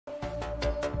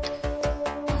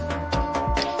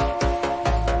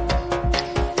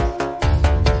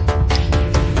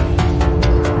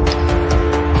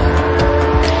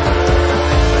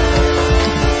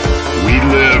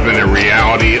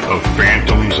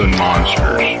and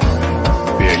monsters.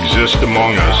 They exist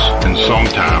among us, and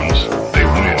sometimes they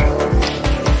win.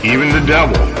 Even the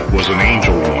devil was an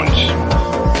angel once.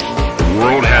 The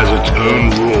world has its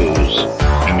own rules,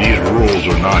 and these rules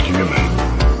are not human.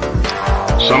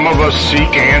 Some of us seek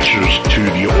answers to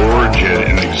the origin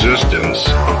and existence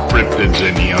of cryptids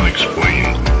and the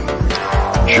unexplained.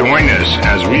 Join us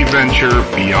as we venture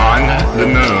beyond the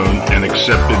known and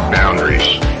accepted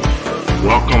boundaries.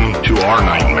 Welcome to our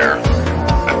nightmare.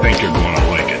 I think you're going to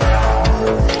like it.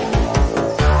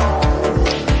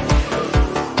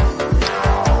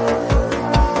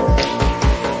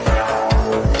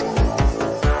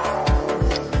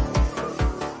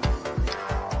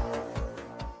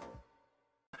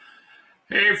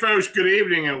 Hey folks, good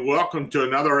evening and welcome to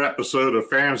another episode of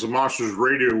Phantoms Monsters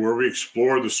Radio, where we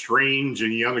explore the strange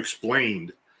and the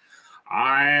unexplained.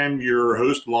 I am your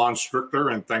host, Lon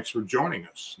Strickler, and thanks for joining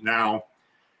us. Now,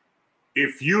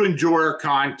 if you enjoy our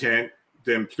content,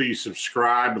 then please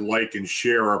subscribe, like, and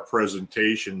share our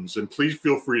presentations, and please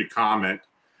feel free to comment.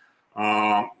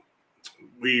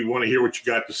 We want to hear what you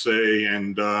got to say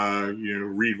and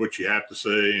read what you have to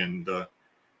say, and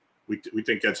we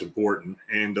think that's important.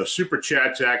 And Super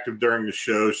Chat's active during the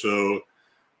show, so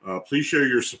please show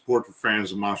your support for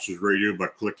Phantoms Monsters Radio by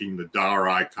clicking the dollar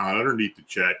icon underneath the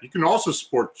chat. You can also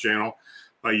support the channel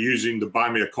by using the Buy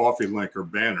Me a Coffee link or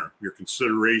banner. Your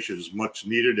consideration is much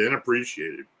needed and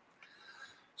appreciated.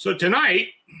 So tonight,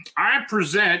 I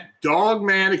present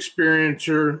Dogman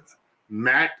experiencer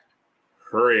Matt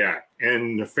Hiryak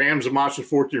and the Phantoms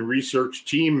Monsters Fortean Research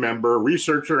team member,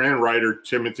 researcher, and writer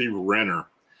Timothy Renner.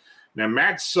 Now,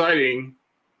 Matt's sighting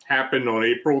happened on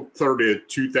April 30th,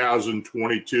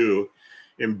 2022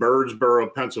 in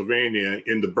Birdsboro, Pennsylvania,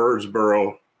 in the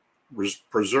Birdsboro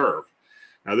Preserve.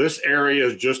 Now, this area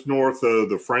is just north of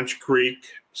the French Creek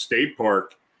State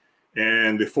Park,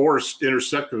 and the forests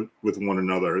intersect with one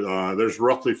another. There's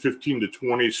roughly 15 to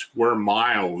 20 square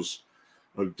miles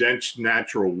of dense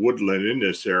natural woodland in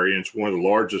this area, and it's one of the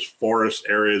largest forest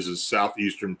areas in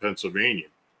southeastern Pennsylvania.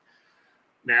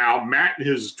 Now, Matt and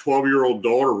his 12-year-old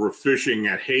daughter were fishing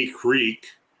at Hay Creek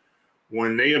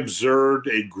when they observed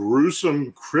a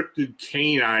gruesome cryptid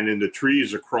canine in the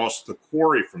trees across the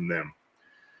quarry from them.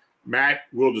 Matt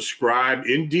will describe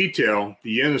in detail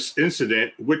the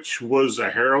incident, which was a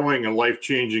harrowing and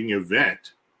life-changing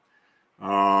event.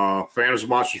 Phantoms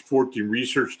Monsters Fortean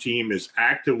Research team is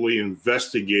actively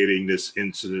investigating this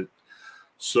incident.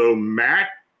 So, Matt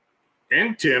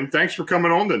and Tim, thanks for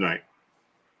coming on tonight.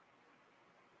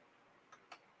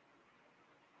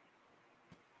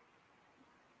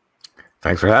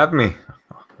 Thanks for having me.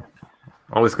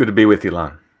 Always good to be with you,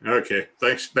 Lon. Okay,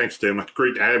 thanks, Tim. It's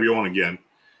great to have you on again.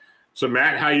 So,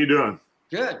 Matt, how you doing?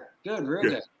 Good, real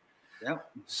good. Yep.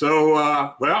 So,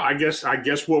 well, I guess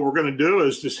what we're going to do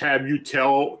is just have you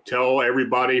tell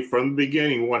everybody from the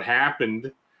beginning what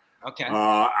happened. Okay.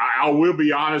 I will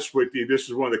be honest with you. This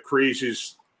is one of the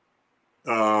craziest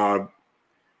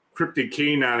cryptid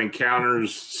canine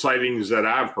encounters sightings that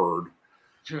I've heard.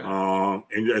 Sure.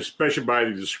 And especially by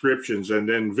the descriptions, and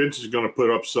then Vince is going to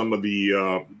put up some of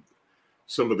the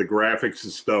graphics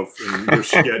and stuff in your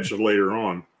sketch later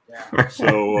on. Yeah.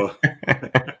 So,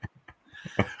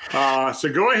 so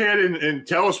go ahead and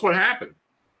tell us what happened.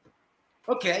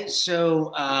 Okay,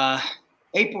 so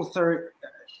April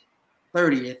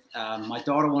 30th, my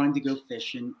daughter wanted to go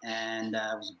fishing, and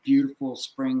it was a beautiful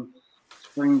spring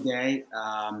day,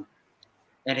 and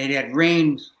it had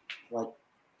rained like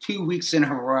 2 weeks in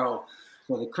a row,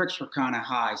 so the creeks were kind of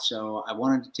high. So I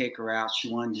wanted to take her out.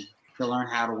 She wanted to learn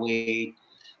how to wade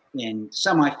in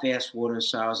semi-fast water.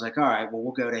 So I was like, all right, well,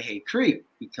 we'll go to Hay Creek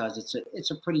because it's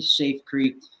a pretty safe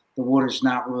creek. The water's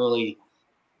not really,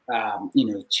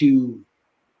 too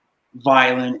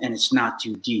violent, and it's not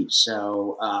too deep.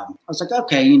 So I was like,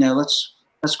 okay, let's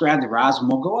grab the rods and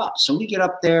we'll go up. So we get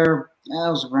up there. It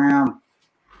was around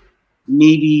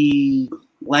maybe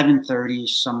 11:30,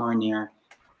 somewhere in there.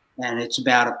 And it's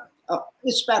about a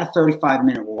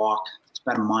 35-minute walk. It's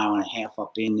about a mile and a half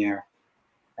up in there,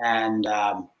 and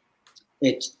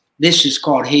this is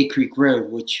called Hay Creek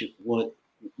Road, which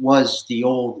was the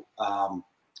old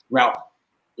Route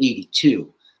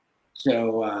 82.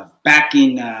 So back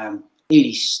in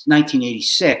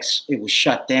 1986, it was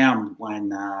shut down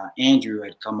when Andrew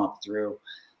had come up through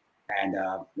and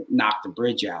knocked the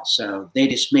bridge out. So they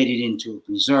just made it into a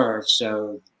preserve.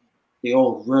 So the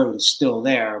old road is still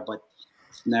there, but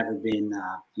it's never been,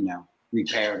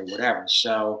 repaired or whatever.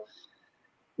 So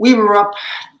we were up.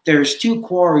 There's two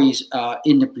quarries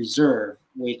in the preserve,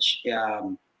 which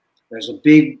there's a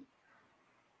big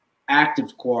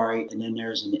active quarry and then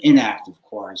there's an inactive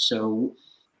quarry. So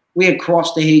we had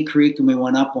crossed the Hay Creek and we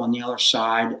went up on the other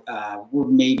side. We're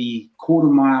maybe quarter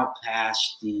mile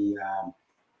past the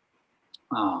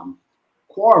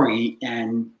quarry,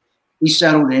 and we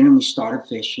settled in and we started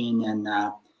fishing. And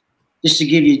just to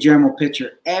give you a general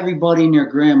picture, everybody and their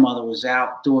grandmother was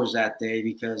outdoors that day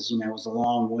because, you know, it was a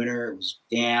long winter, it was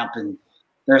damp, and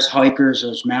there's hikers,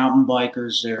 there's mountain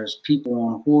bikers, there's people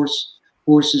on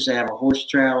horses. They have a horse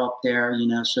trail up there, you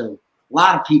know, so a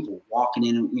lot of people walking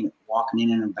in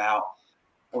and about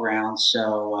around.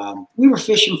 So we were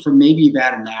fishing for maybe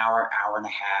about an hour, hour and a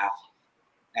half,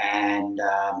 and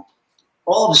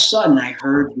all of a sudden I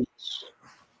heard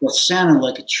what sounded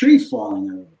like a tree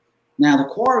falling over. Now, the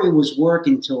quarry was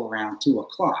working till around 2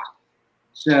 o'clock.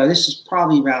 So this is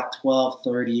probably about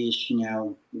 12:30-ish, you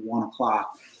know, 1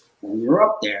 o'clock when we were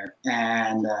up there.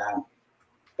 And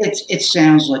it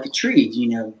sounds like a tree, you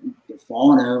know,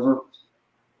 falling over.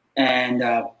 And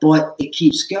but it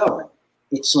keeps going.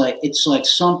 It's like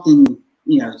something,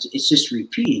 you know, it's just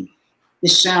repeating.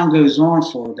 This sound goes on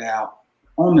for about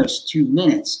almost 2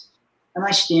 minutes. And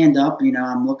I stand up, you know,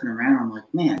 I'm looking around, I'm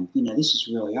like, man, you know, this is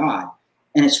really odd.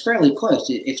 And it's fairly close.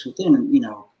 It's within, you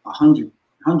know, 100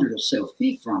 or so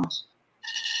feet from us.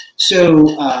 So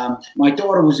my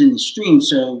daughter was in the stream,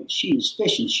 so she was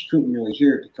fishing. She couldn't really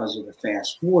hear it because of the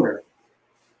fast water.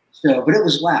 So, but it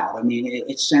was loud. I mean,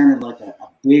 it sounded like a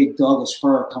big Douglas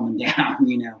fir coming down,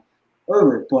 you know,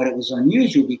 over it. But it was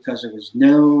unusual because there was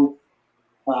no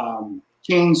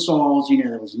chainsaws, you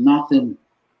know, there was nothing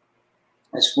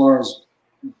as far as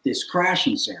this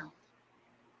crashing sound.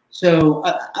 So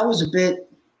I was a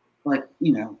bit like,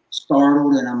 you know,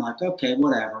 startled, and I'm like, okay,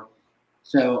 whatever.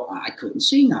 So I couldn't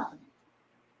see nothing.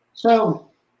 So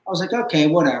I was like, okay,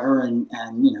 whatever. And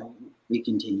you know, we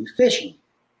continued fishing.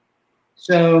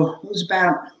 So it was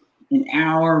about an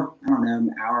hour, I don't know,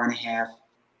 an hour and a half.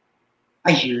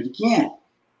 I hear it again.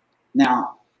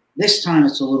 Now, this time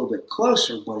it's a little bit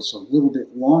closer, but it's a little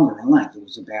bit longer in length. It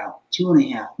was about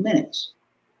 2.5 minutes.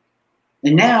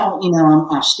 And now, you know,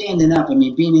 I'm standing up. I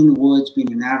mean, being in the woods,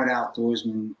 being an avid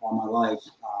outdoorsman all my life,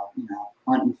 you know,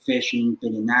 hunting, fishing,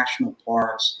 been in national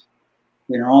parks,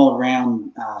 been all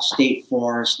around state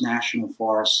forests, national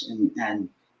forests, and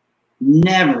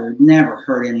never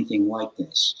heard anything like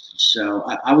this. So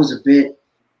I was a bit,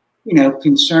 you know,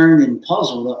 concerned and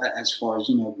puzzled as far as,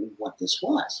 you know, what this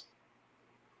was.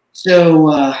 So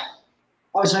I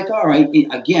was like, all right,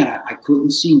 again, I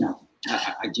couldn't see nothing.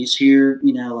 I just hear,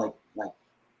 you know, like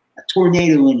a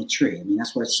tornado in a tree. I mean,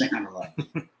 that's what it sounded like.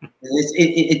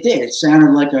 It did. It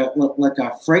sounded like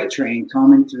a freight train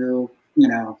coming through, you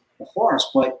know, the forest,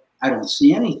 but I don't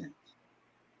see anything.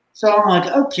 So I'm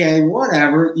like, okay,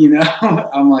 whatever, you know.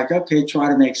 I'm like, okay, try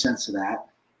to make sense of that.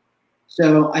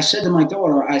 So I said to my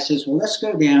daughter, I says, well, let's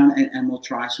go down and we'll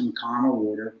try some calmer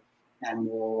water, and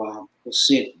we'll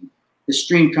sit. The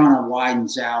stream kind of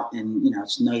widens out, and, you know,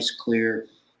 it's nice, clear.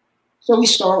 So we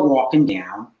start walking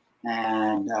down.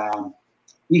 And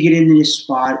we get into this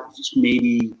spot just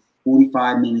maybe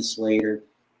 45 minutes later.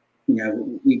 You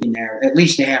know, we've been there at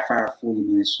least a half hour, 40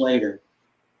 minutes later,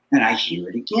 and I hear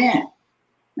it again.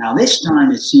 Now this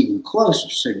time it's even closer.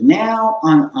 So now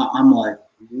I'm like,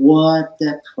 what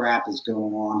the crap is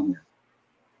going on here?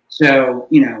 So,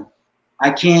 you know, I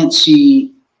can't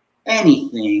see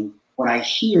anything, but I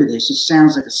hear this. It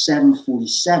sounds like a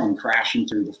 747 crashing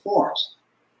through the forest.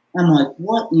 I'm like,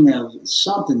 what? You know,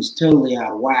 something's totally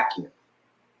out of whack here.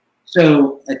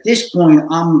 So at this point,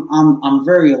 I'm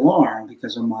very alarmed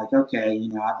because I'm like, okay,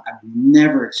 you know, I've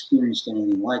never experienced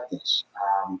anything like this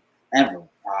ever,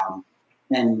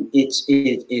 and it's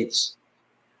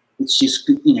just,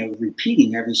 you know,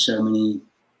 repeating every so many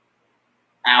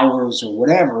hours or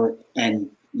whatever,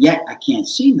 and yet I can't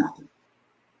see nothing.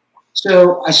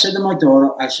 So I said to my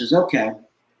daughter, I says, okay.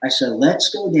 I said,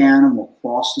 let's go down and we'll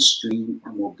cross the street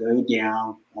and we'll go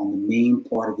down on the main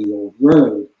part of the old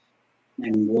road,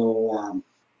 and we'll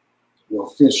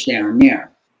fish down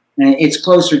there. And it's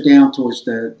closer down towards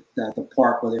the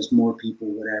park where there's more people,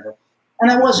 whatever.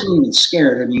 And I wasn't even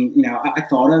scared. I mean, you know, I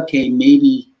thought, okay,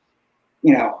 maybe,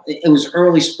 you know, it was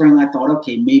early spring. I thought,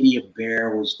 okay, maybe a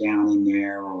bear was down in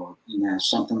there, or, you know,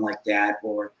 something like that.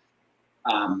 Or,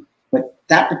 but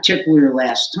that particular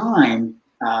last time,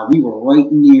 we were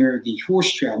right near the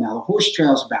horse trail. Now, the horse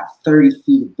trail is about 30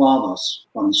 feet above us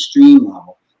from the stream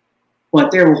level. But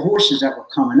there were horses that were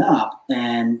coming up,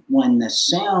 and when the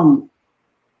sound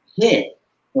hit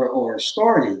or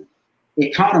started,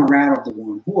 it kind of rattled the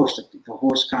one horse. The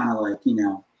horse kind of, like, you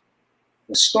know,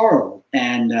 was startled.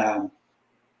 And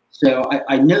so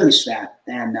I noticed that.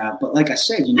 And but like I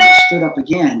said, you know, I stood up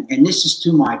again, and this is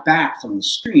to my back from the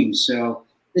stream. So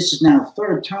this is now the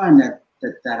third time that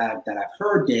that I've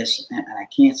heard this and I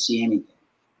can't see anything.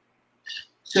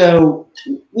 So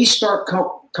we start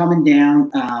coming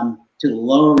down to the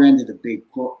lower end of the big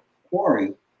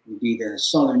quarry, would be the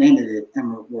southern end of it,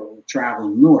 and we're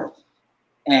traveling north.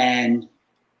 And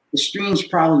the stream's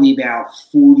probably about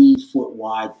 40 foot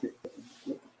wide,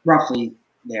 roughly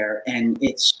there, and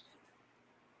it's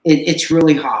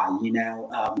really high, you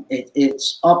know.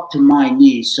 It's up to my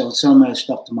knees, so it's almost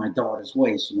up to my daughter's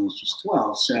waist, and she's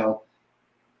 12. So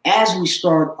as we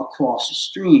start across the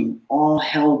stream, all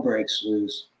hell breaks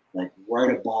loose, like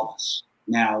right above us.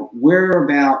 Now, we're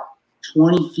about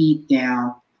 20 feet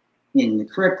down in the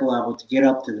creek level. To get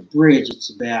up to the bridge, it's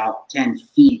about 10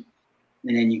 feet.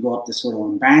 And then you go up this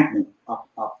little embankment up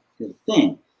to the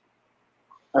thing,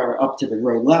 or up to the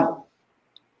road level.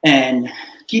 And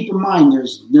keep in mind,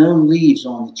 there's no leaves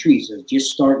on the trees. They're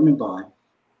just starting to bud.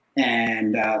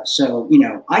 And so, you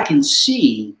know, I can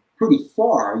see pretty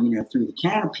far, you know, through the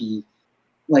canopy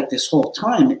like this whole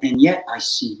time, and yet I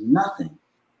see nothing.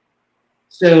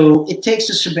 So it takes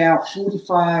us about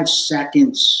 45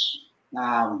 seconds, you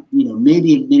know,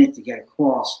 maybe a minute to get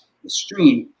across the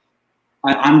stream.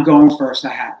 I'm going first.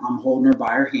 I'm holding her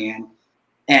by her hand,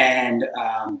 and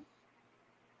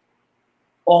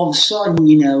all of a sudden,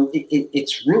 you know,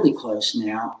 it's really close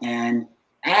now. And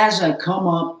as I come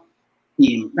up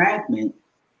the embankment,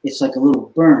 it's like a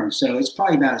little burn. So it's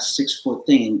probably about a 6 foot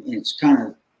thing, and it's kind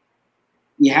of,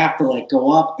 you have to like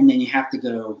go up, and then you have to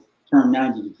go turn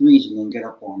 90 degrees and then get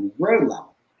up on the road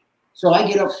level. So I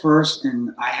get up first,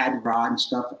 and I had the rod and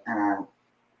stuff, and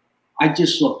I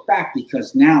just looked back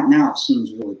because now it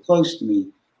seems really close to me.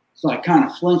 So I kind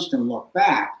of flinched and looked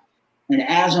back. And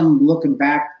as I'm looking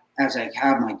back, as I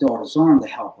have my daughter's arm to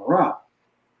help her up,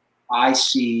 I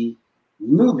see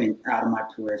movement out of my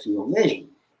peripheral vision.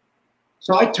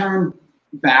 So I turn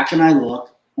back and I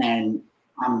look, and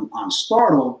I'm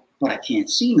startled, but I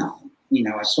can't see nothing. You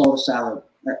know, I saw this out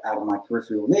of my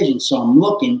peripheral vision. So I'm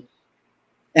looking.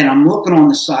 And I'm looking on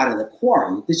the side of the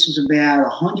quarry. This is about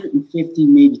 150,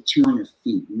 maybe 200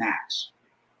 feet max.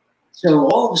 So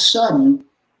all of a sudden,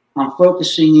 I'm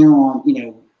focusing in on, you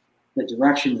know, the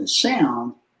direction of the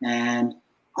sound, and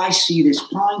I see this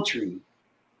pine tree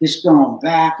just going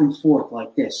back and forth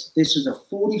like this. This is a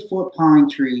 40-foot pine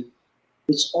tree.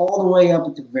 It's all the way up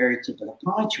at the very tip of the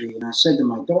pine tree. And I said to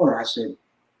my daughter, I said,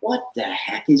 "What the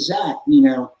heck is that, you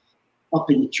know,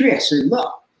 up in the tree?" I said,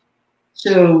 "Look."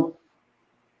 So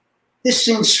this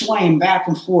thing's swaying back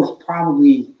and forth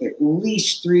probably at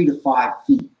least 3 to 5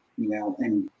 feet, you know,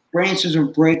 and branches are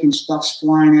breaking, stuff's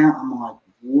flying out. I'm like,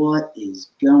 what is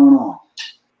going on?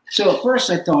 So at first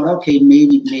I thought, okay,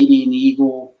 maybe an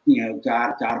eagle, you know,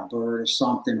 got a bird or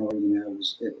something, or, you know,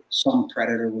 some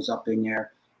predator was up in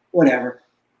there, whatever.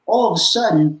 All of a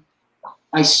sudden,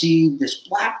 I see this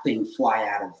black thing fly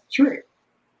out of the tree.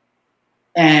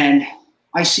 And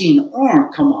I see an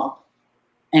arm come up,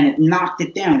 and it knocked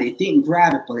it down. It didn't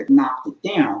grab it, but it knocked it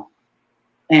down.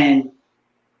 And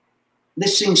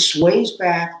this thing sways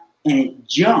back, and it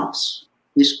jumps.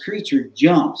 This creature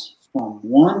jumps from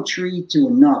one tree to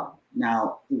another.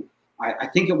 Now, I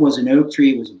think it was an oak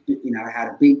tree. It was, you know, it had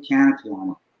a big canopy on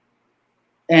it.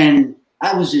 And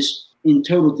I was just in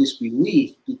total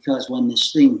disbelief, because when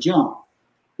this thing jumped,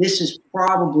 this is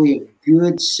probably a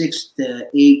good 6 to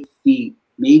 8 feet,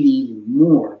 maybe even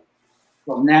more,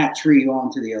 from that tree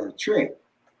onto the other tree.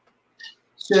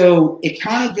 So it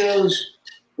kind of goes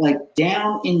like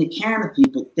down in the canopy,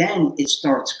 but then it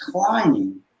starts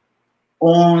climbing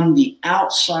on the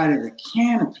outside of the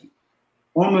canopy,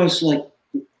 almost like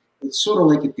it's sort of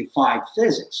like it defied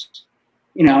physics,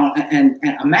 you know. And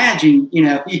imagine, you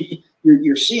know,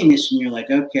 you're seeing this and you're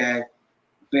like, okay,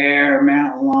 bear,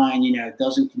 mountain lion, you know,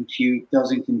 doesn't compute.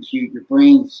 Your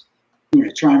brain's, you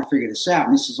know, trying to figure this out.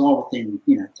 And this is all within,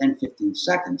 you know, 10, 15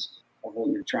 seconds of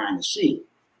what you're trying to see.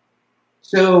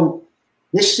 So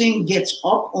this thing gets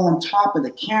up on top of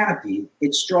the canopy.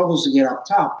 It struggles to get up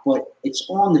top, but it's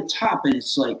on the top, and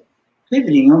it's like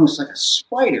pivoting almost like a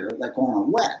spider, like on a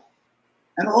web.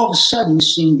 And all of a sudden,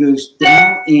 this thing goes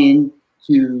down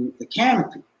into the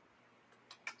canopy.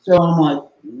 So I'm like,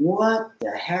 what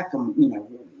the heck? You know,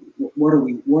 what are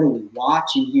we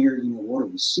watching here? You know, what are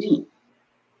we seeing?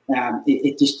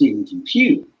 It just didn't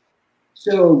compute.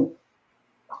 So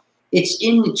it's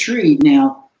in the tree.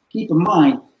 Now, keep in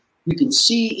mind, you can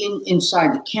see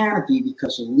inside the canopy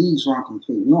because the leaves aren't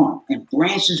completely on, and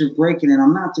branches are breaking. And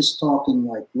I'm not just talking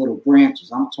like little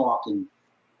branches. I'm talking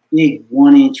big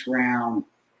 1 inch round,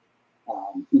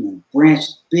 you know,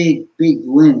 branches, big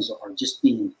limbs are just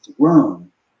being thrown,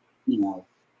 you know,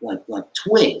 like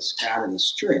twigs out of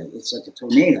this tree. It's like a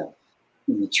tornado.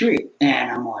 in the tree.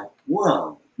 And I'm like,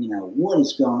 whoa, you know, what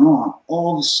is going on?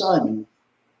 All of a sudden,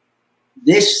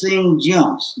 this thing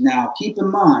jumps. Now, keep in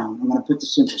mind, I'm going to put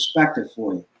this in perspective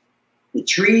for you. The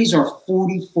trees are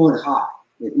 40 foot high,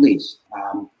 at least.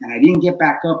 And I didn't get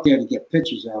back up there to get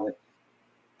pictures of it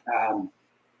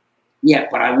yet,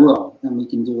 but I will. And we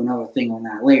can do another thing on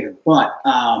that later. But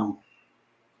on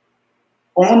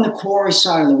the quarry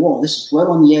side of the wall, this is right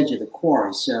on the edge of the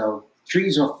quarry. So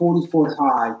trees are 40 foot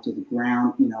high to the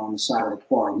ground, you know, on the side of the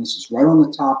quarry. And this is right on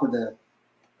the top of the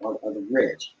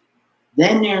ridge.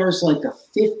 Then there's like a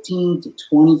 15 to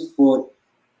 20 foot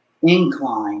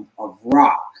incline of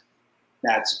rock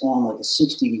that's on like a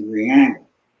 60-degree angle.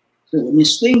 So when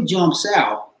this thing jumps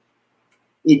out,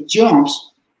 it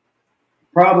jumps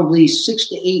probably 6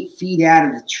 to 8 feet out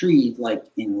of the tree, like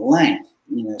in length,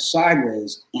 you know,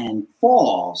 sideways, and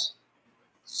falls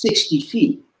 60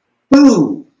 feet.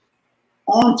 Boom!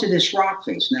 Onto this rock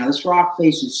face. Now, this rock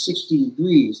face is 60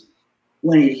 degrees.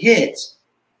 When it hits,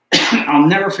 I'll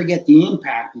never forget the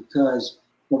impact because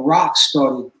the rock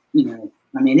started, you know,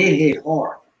 I mean, it hit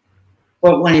hard.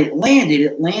 But when it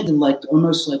landed like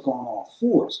almost like on all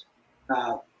fours,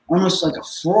 almost like a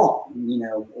frog, you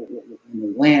know,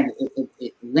 when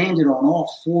it landed on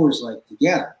all fours like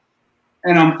together.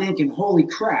 And I'm thinking, holy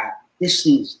crap, this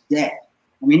thing's dead.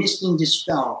 I mean, this thing just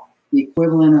fell the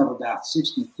equivalent of about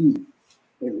 60 feet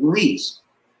at least.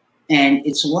 And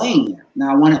it's laying there.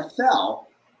 Now, when it fell,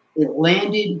 it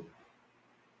landed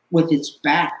with its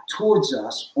back towards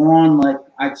us on, like,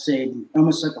 I'd say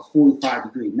almost like a 45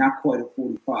 degree, not quite a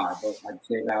 45, but I'd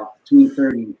say about between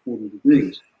 30 and 40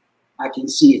 degrees. I can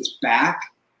see its back.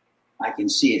 I can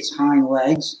see its hind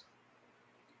legs.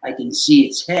 I can see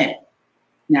its head.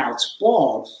 Now, it's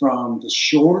bald from the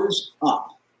shoulders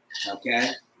up,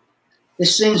 okay?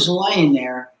 This thing's laying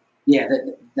there. Yeah,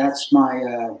 that's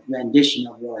my rendition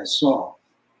of what I saw.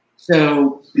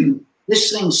 So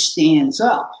this thing stands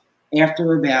up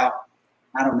after about,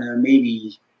 I don't know,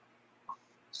 maybe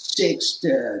 6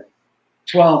 to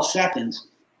 12 seconds,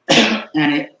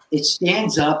 and it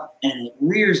stands up and it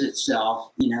rears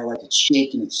itself, you know, like it's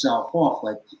shaking itself off,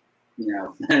 like, you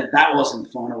know, that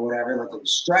wasn't fun or whatever, like it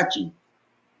was stretching.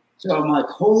 So I'm like,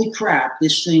 holy crap,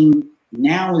 this thing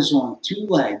now is on 2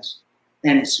 legs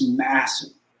and it's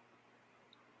massive.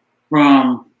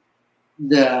 From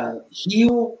the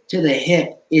heel to the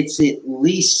hip, it's at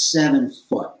least 7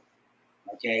 foot.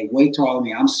 Okay, way taller than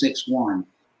me. I'm 6'1".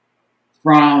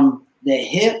 From the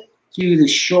hip to the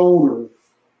shoulder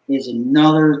is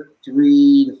another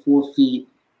 3 to 4 feet.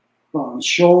 From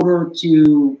shoulder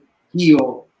to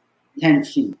heel, 10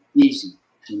 feet, easy.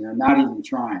 You know, not even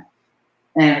trying.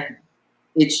 And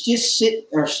it's just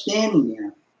standing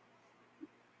there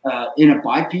in a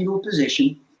bipedal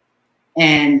position,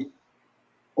 and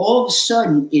all of a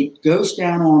sudden it goes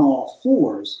down on all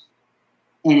fours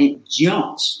and it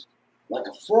jumps like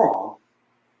a frog.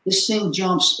 This thing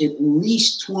jumps at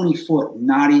least 20 foot,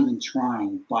 not even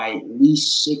trying, by at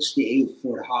least 6 to 8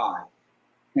 foot high,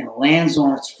 and it lands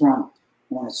on its front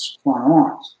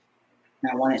arms.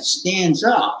 Now, when it stands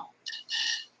up,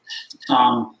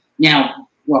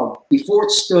 well, before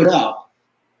it stood up,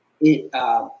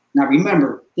 now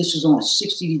remember, this is on a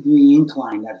 60-degree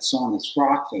incline that it's on this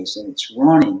rock face, and it's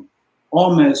running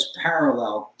almost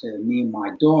parallel to me and my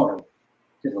daughter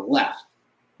to the left.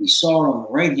 We saw it on the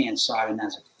right-hand side, and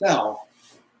as it fell,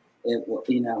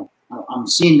 you know, I'm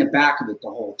seeing the back of it the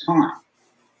whole time.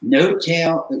 No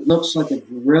tail. It looks like a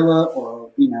gorilla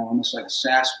or, you know, almost like a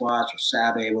Sasquatch or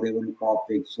Sabe, what they wouldn't call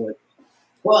Bigfoot.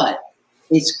 But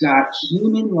it's got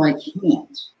human-like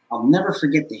hands. I'll never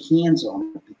forget the hands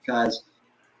on it because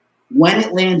when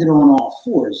it landed on all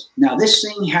fours, now this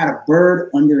thing had a bird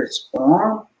under its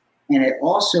arm, and it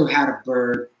also had a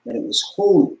bird that it was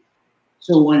holding.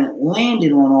 So when it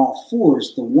landed on all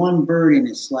fours, the one bird in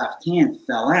its left hand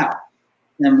fell out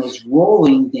and was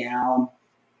rolling down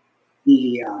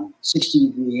the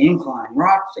 60-degree incline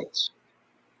rock face.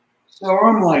 So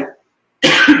I'm like,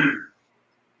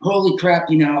 holy crap,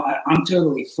 you know, I'm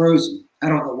totally frozen. I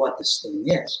don't know what this thing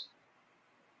is.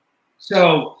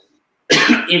 So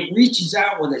it reaches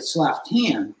out with its left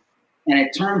hand and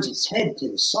it turns its head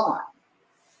to the side.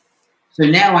 So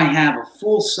now I have a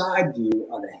full side view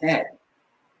of the head.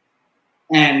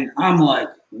 And I'm like,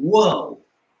 whoa,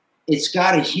 it's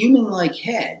got a human-like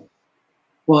head,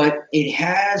 but it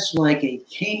has like a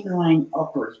canine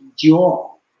upper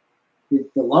jaw. The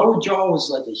lower jaw was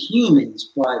like a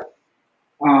human's, but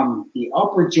the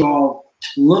upper jaw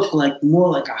looked like more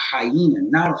like a hyena,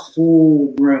 not a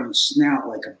full-grown snout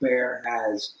like a bear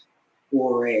has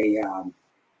or a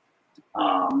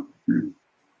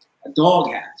dog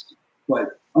has.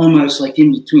 But almost like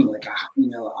in between, like a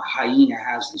hyena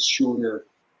has the shorter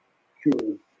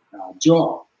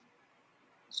jaw.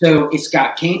 So it's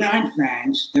got canine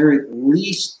fangs. They're at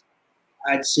least,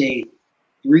 I'd say,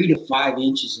 3 to 5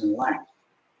 inches in length.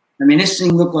 I mean, this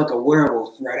thing looked like a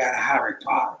werewolf right out of Harry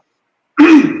Potter.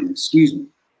 Excuse me.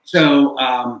 So,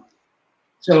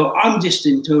 so I'm just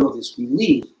in total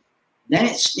disbelief. Then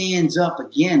it stands up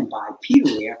again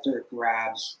bipedally after it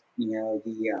grabs,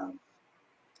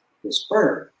 this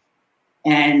bird,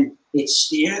 and it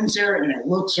stands there and it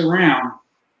looks around,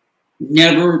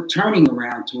 never turning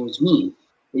around towards me.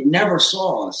 It never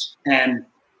saw us, and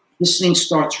this thing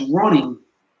starts running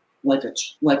like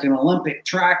an Olympic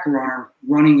track runner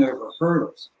running over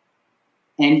hurdles.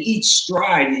 And each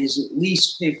stride is at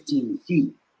least 15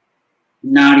 feet,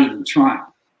 not even trying.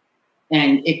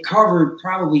 And it covered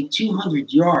probably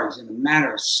 200 yards in a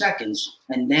matter of seconds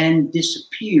and then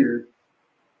disappeared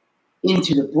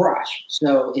into the brush.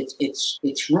 So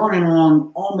it's running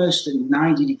on almost a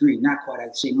 90-degree, not quite,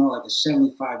 I'd say more like a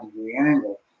 75-degree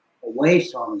angle away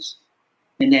from us,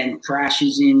 and then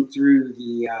crashes in through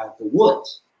the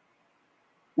woods.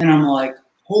 And I'm like,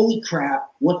 holy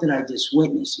crap, what did I just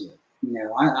witness here?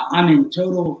 I'm in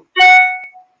total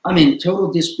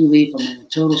disbelief. I'm in a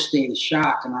total state of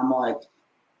shock. And I'm like,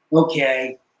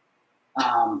 okay,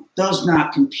 does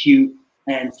not compute.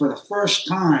 And for the first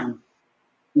time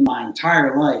in my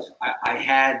entire life, I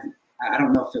had, I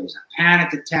don't know if it was a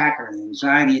panic attack or an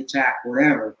anxiety attack,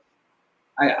 whatever.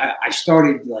 I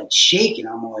started like shaking.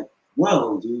 I'm like,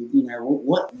 whoa, dude,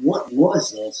 what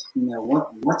was this?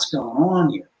 What's going on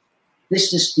here?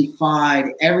 This just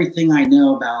defied everything I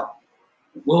know about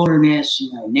the wilderness,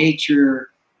 nature.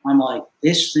 I'm like,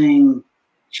 this thing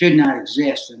should not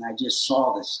exist, and I just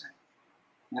saw this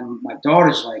thing. And my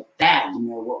daughter's like, Dad,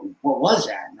 what was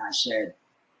that? And I said,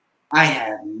 I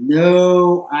have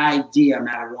no idea. I'm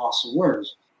at a loss of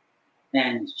words.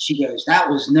 And she goes, that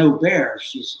was no bear.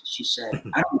 She said,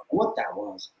 I don't know what that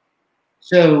was.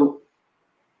 So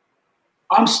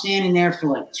I'm standing there for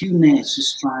like 2 minutes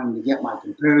just trying to get my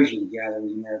composure together,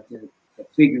 to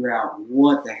figure out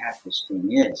what the heck this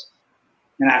thing is.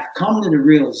 And I've come to the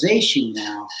realization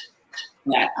now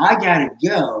that I got to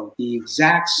go the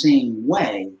exact same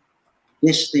way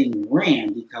this thing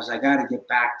ran, because I got to get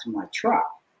back to my truck,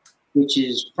 which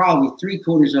is probably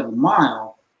 3/4 of a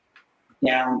mile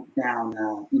down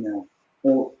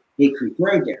Old Hay Creek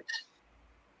Road there.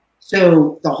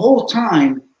 So the whole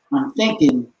time I'm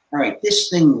thinking, all right, this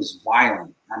thing was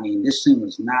violent. I mean, this thing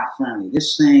was not friendly.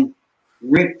 This thing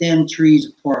ripped them trees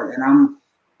apart, and I'm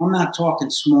not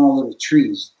talking small little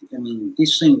trees. I mean,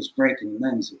 this thing was breaking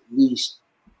limbs at least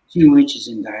 2 inches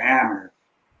in diameter,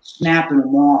 snapping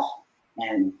them off,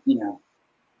 and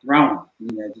throwing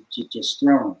them. Just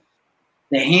throwing them.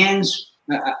 The hands,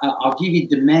 I'll give you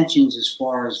dimensions as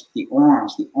far as the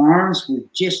arms. The arms were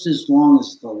just as long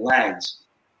as the legs,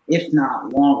 if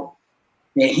not longer.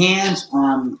 The hands,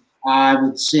 I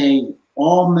would say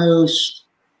almost,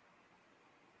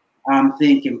 I'm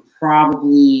thinking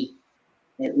probably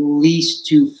at least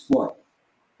 2 foot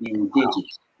in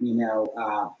digits,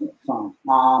 from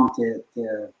palm to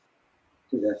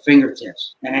the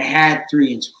fingertips. And it had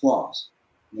 3-inch claws,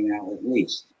 at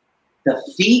least. The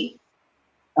feet,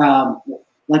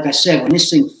 like I said, when this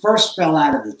thing first fell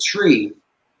out of the tree,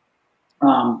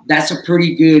 that's a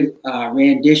pretty good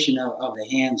rendition of the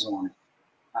hands on it.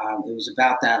 It was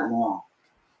about that long.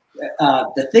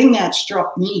 The thing that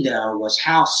struck me, though, was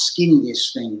how skinny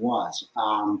this thing was.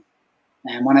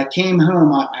 And when I came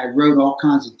home, I wrote all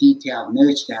kinds of detailed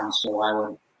notes down so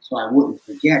I wouldn't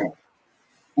forget it.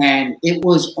 And it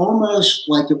was almost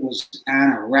like it was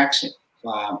anorexic,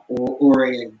 or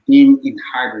it had been in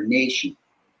hibernation.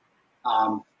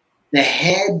 The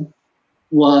head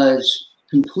was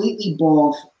completely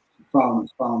bald from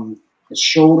the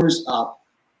shoulders up.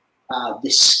 The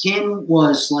skin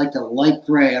was like a light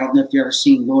gray. I don't know if you've ever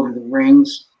seen Lord of the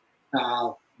Rings.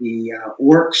 The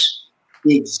orcs,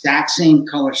 the exact same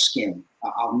color skin.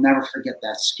 I'll never forget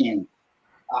that skin.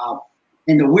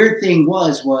 And the weird thing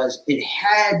was it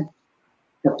had,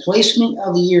 the placement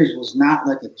of the ears was not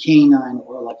like a canine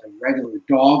or like a regular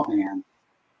Dogman,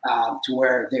 to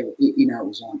where they, it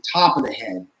was on top of the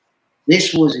head.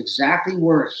 This was exactly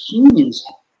where a human's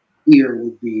ear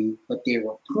would be, but they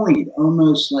were pointed,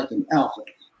 almost like an elf,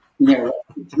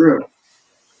 drew.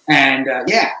 And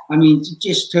yeah, I mean,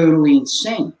 just totally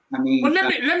insane. I mean, well,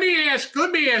 let me ask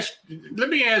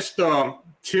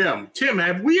Tim. Tim,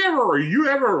 have you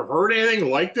ever heard anything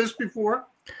like this before?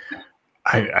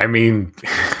 I mean,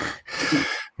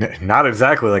 not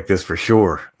exactly like this for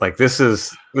sure. Like this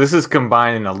is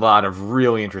combining a lot of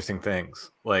really interesting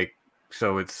things. Like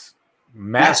So it's That's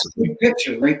massive, a good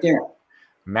picture right there.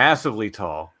 massively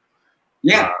tall.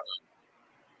 Yeah.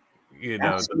 You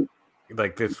know, Absolutely.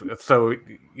 like this. So,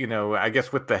 you know, I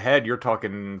guess with the head, you're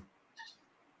talking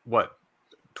what,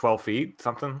 12 feet,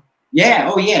 something?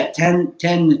 Yeah. Oh, yeah. 10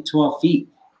 to 12 feet.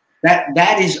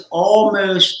 That is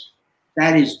almost,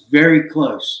 that is very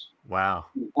close. Wow.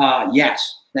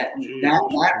 Yes. That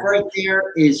right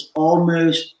there is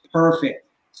almost perfect.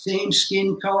 Same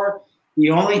skin color. The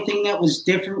only thing that was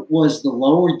different was the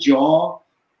lower jaw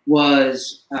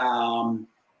was a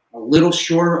little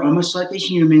shorter, almost like a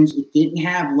human's. It didn't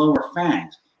have lower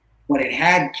fangs, but it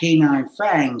had canine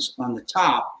fangs on the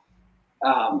top,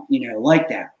 you know, like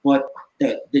that. But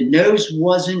the nose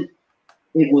wasn't,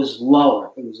 it was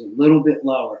lower. It was a little bit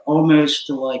lower, almost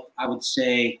to, like, I would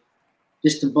say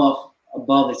just above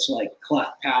its like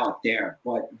cleft palate there.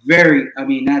 But very, I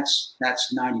mean, that's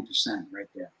 90% right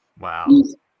there. Wow.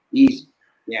 Easy.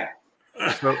 Yeah.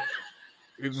 So,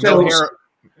 no hair,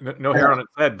 no hair on its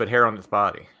head, but hair on its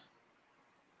body.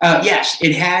 Yes,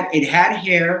 it had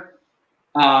hair.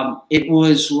 It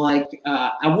was like,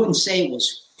 I wouldn't say it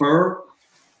was fur.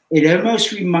 It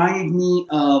almost reminded me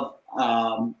of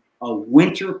a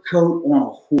winter coat on a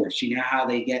horse. You know how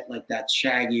they get like that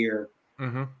shaggier,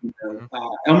 you know,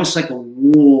 almost like a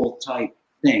wool type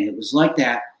thing. It was like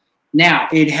that. Now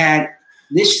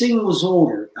this thing was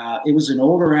older. It was an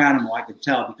older animal, I could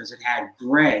tell, because it had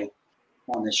gray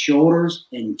on the shoulders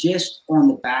and just on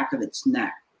the back of its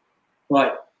neck.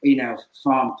 But, you know,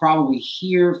 from probably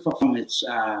here, from its,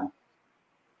 what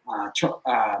do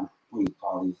you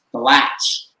call these? The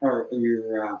lats, or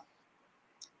your,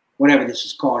 whatever this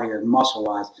is called here,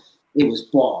 muscle-wise, it was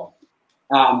bald.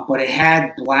 But it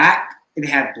had black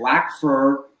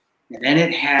fur, and then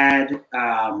it had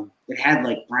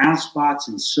like brown spots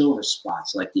and silver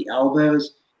spots. Like the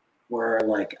elbows were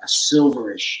like a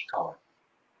silverish color.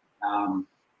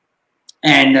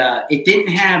 And it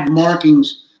didn't have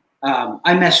markings.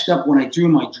 I messed up when I drew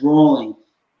my drawing.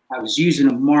 I was using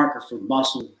a marker for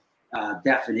muscle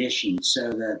definition, so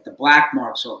that the black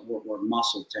marks were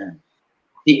muscle tone.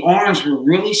 The arms were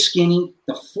really skinny.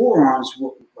 The forearms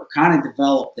were kind of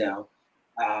developed, though.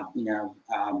 You know,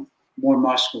 more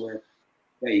muscular.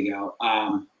 There you go.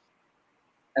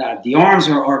 The arms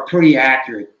are pretty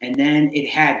accurate. And then it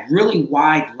had really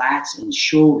wide lats and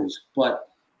shoulders. But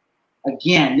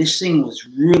again, this thing was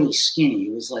really skinny.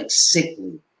 It was like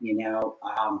sickly, you know.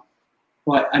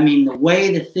 But I mean, the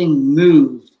way the thing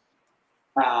moved,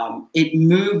 it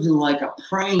moved like a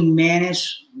praying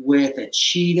mantis with a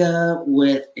cheetah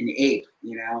with an ape,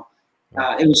 you know.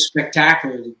 It was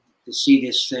spectacular to see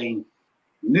this thing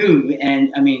move.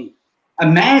 And I mean,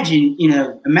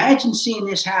 imagine seeing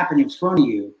this happen in front of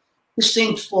you. This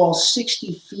thing falls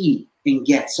 60 feet and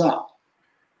gets up.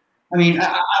 I mean,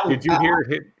 did you hear it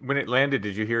hit when it landed?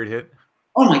 Did you hear it hit?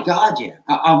 Oh my God, yeah.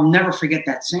 I'll never forget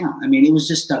that sound. I mean, it was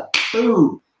just a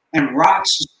boom, and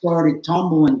rocks started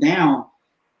tumbling down.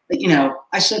 But, you know,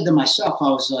 I said to myself, I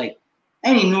was like,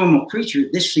 any normal creature,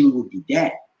 this thing would be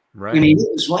dead. Right. I mean, it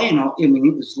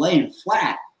was laying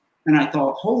flat, and I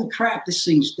thought, holy crap, this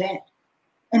thing's dead.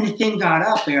 And the thing got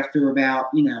up after about,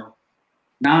 you know,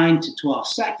 9 to 12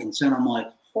 seconds, and I'm like,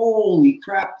 holy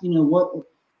crap, you know,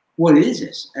 what is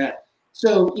this?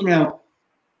 So, you know,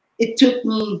 it took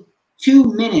me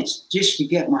 2 minutes just to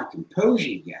get my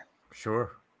composure again.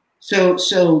 Sure.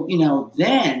 So you know,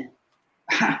 then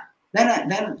I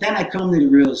come to the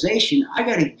realization I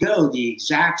got to go the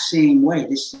exact same way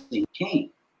this thing came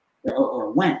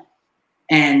or went,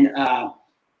 and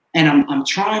I'm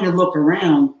trying to look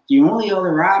around. The only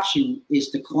other option is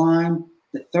to climb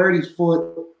the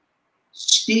 30-foot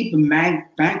steep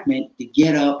embankment to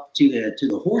get up to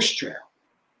the horse trail,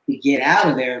 to get out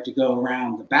of there, to go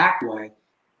around the back way.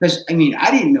 Because, I mean,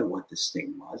 I didn't know what this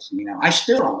thing was. You know, I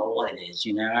still don't know what it is,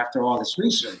 you know, after all this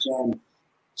research.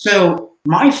 So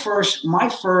my first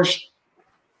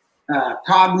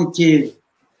cognitive,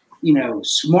 you know,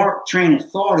 smart train of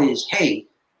thought is, hey,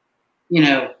 you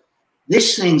know,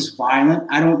 this thing's violent.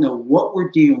 I don't know what we're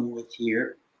dealing with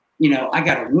here. You know, I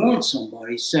got to warn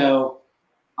somebody. So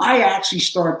I actually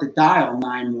start to dial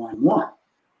 911.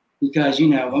 Because, you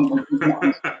know, that'd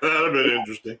have been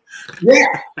interesting. Yeah.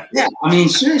 I mean,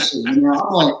 seriously, you know,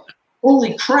 I'm like,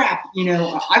 holy crap, you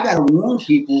know, I got to warn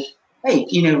people, hey,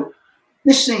 you know,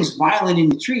 this thing's violent in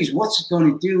the trees. What's it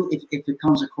going to do if it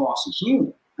comes across a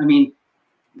human? I mean,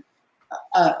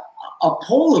 a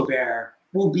polar bear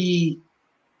will be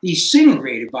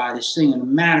disintegrated by this thing in a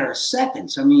matter of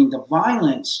seconds. I mean, the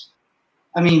violence,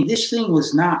 I mean, this thing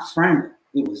was not friendly.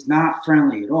 It was not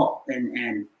friendly at all.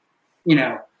 And you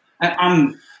know,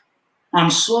 I'm I'm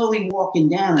slowly walking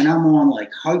down, and I'm on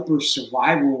like hyper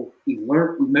survival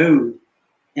alert mode.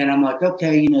 And I'm like,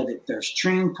 okay, you know, that there's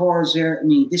train cars there. I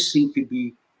mean, this thing could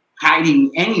be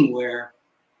hiding anywhere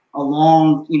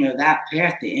along, you know, that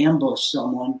path to ambush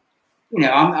someone. You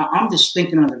know, I'm just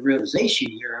thinking on the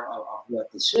realization here of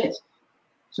what this is.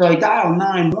 So I dial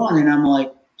 911, and I'm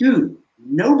like, dude,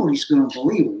 nobody's going to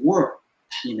believe a word,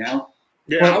 you know.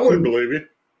 Yeah, but I wouldn't believe you.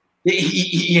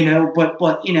 You know,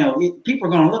 but you know, people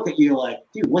are going to look at you like,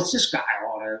 dude, what's this guy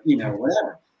on, or you know,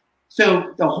 whatever.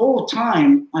 So the whole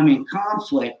time I'm in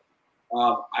conflict.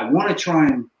 I want to try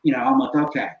and, you know, I'm like,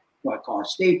 okay, do I call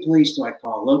state police? Do I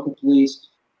call local police?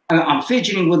 I'm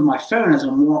fidgeting with my phone as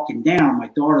I'm walking down. My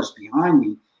daughter's behind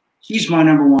me. She's my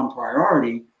number one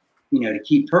priority, you know, to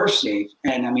keep her safe.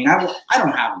 And I mean, I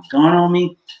don't have a gun on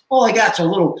me. All I got's a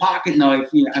little pocket knife.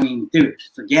 You know, I mean, dude,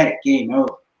 forget it. Game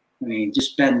over. I mean,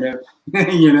 just bend over,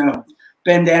 you know,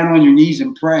 bend down on your knees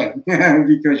and pray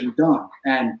because you're done.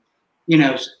 And, you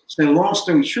know, so long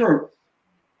story short,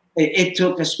 it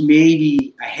took us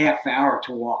maybe a half hour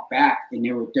to walk back. And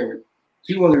there were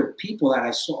two other people that I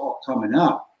saw coming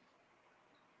up.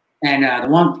 And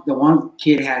the one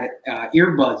kid had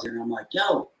earbuds, and I'm like,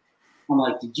 yo, I'm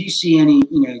like, did you see any,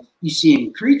 you know, you see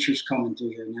any creatures coming through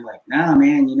here? And they're like, nah,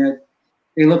 man, you know,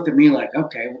 they looked at me like,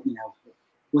 okay, you know,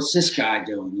 what's this guy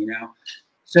doing, you know?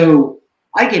 So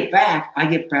I get back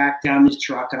down this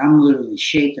truck, and I'm literally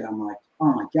shaking. I'm like,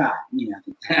 oh my God, you know,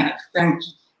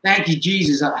 thank you,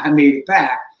 Jesus, I made it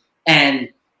back.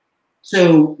 And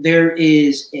so there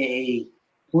is a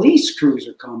police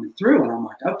cruiser coming through, and I'm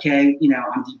like, okay, you know,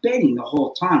 I'm debating the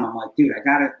whole time. I'm like, dude, I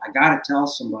gotta tell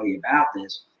somebody about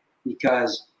this,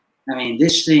 because I mean,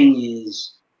 this thing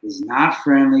is not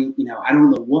friendly. You know, I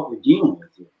don't know what we're dealing with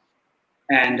here.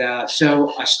 And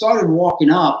so I started walking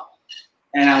up,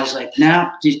 and I was like,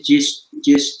 nah, just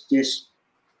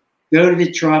go to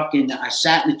the truck. And I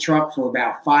sat in the truck for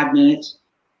about 5 minutes,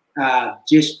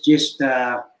 just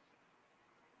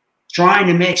trying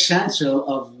to make sense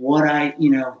of what I, you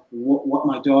know, what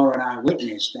my daughter and I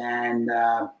witnessed. And,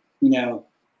 you know,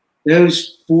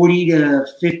 those 40 to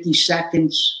 50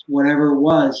 seconds, whatever it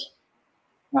was,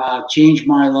 changed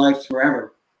my life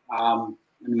forever. I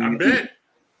mean, I bet.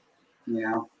 You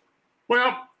know.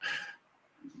 Well,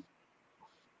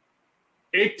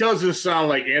 it doesn't sound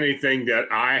like anything that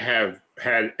I have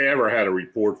ever had a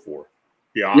report for, to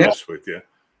be honest with you.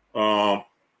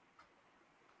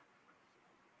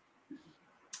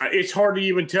 It's hard to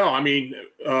even tell. I mean,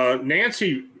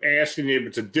 Nancy asking if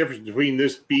it's a difference between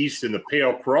this beast and the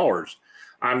pale crawlers.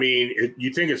 I mean,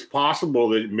 you think it's possible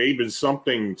that it may have been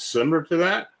something similar to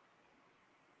that?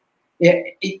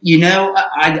 You know,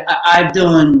 I've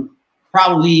done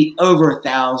probably over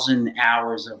 1,000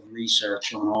 hours of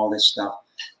research on all this stuff.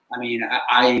 I mean,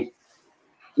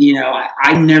 you know,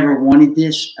 I never wanted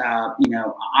this. You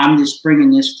know, I'm just bringing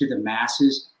this to the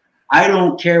masses. I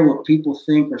don't care what people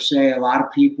think or say. A lot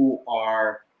of people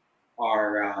are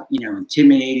you know,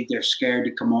 intimidated. They're scared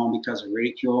to come on because of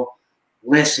ridicule.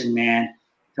 Listen, man,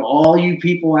 to all you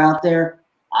people out there,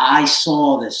 I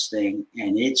saw this thing,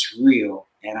 and it's real,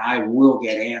 and I will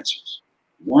get answers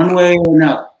one way or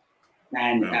another.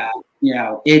 And you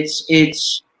know,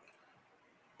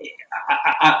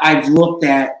 I've looked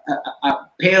at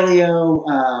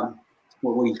paleo,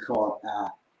 what do you call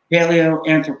it? Paleo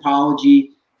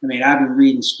anthropology. I mean, I've been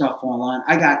reading stuff online.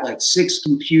 I got like 6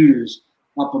 computers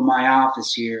up in my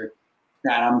office here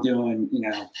that I'm doing, you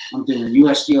know, I'm doing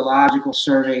U.S. Geological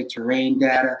Survey, terrain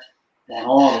data, and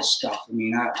all this stuff. I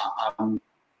mean, I'm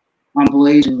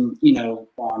blazing, you know,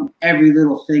 on every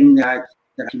little thing that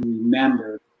I can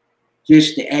remember,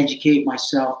 just to educate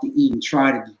myself, to even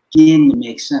try to begin to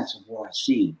make sense of what I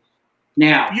see.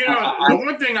 Now, you know,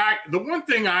 the one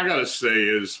thing I gotta say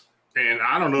is, and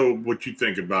I don't know what you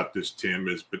think about this, Tim,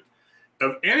 is, but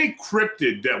of any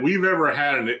cryptid that we've ever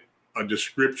had a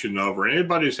description of, or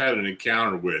anybody's had an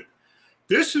encounter with,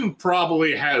 this one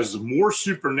probably has more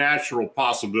supernatural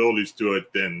possibilities to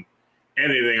it than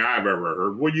anything I've ever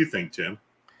heard. What do you think, Tim?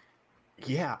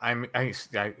 Yeah, I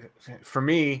for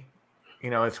me, you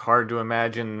know, it's hard to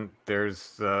imagine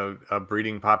there's a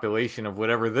breeding population of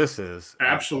whatever this is.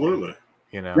 Absolutely.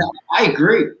 You know, I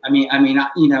agree. I mean,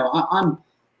 you know,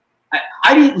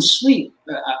 I didn't sleep.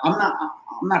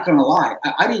 I'm not going to lie.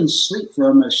 I didn't sleep for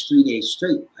almost 3 days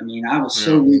straight. I mean, I was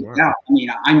so weirded out. I mean,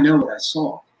 I know what I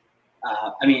saw.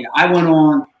 I mean, I went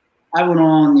on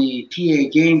the PA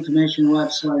Game Commission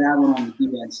website. I went on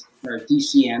the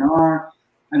DCNR.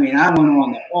 I mean, I went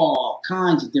on all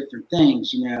kinds of different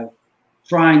things, you know,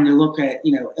 trying to look at,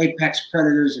 you know, apex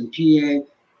predators in PA,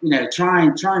 you know,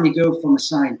 trying to go from a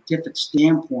scientific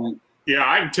standpoint Yeah,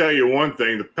 I can tell you one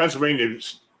thing: the Pennsylvania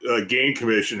Game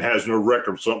Commission has no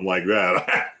record of something like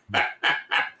that.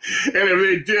 And if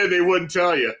they did, they wouldn't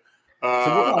tell you.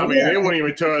 I mean, they wouldn't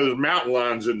even tell you there's mountain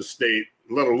lions in the state,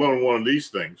 let alone one of these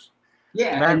things.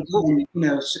 Yeah, and you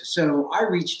know, so I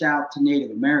reached out to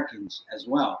Native Americans as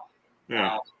well.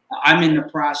 Yeah. I'm in the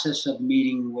process of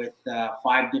meeting with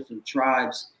 5 different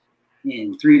tribes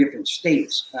in 3 different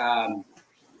states.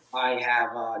 I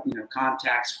have you know,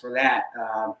 contacts for that,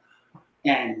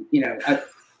 and you know,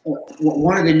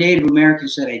 one of the Native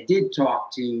Americans that I did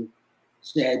talk to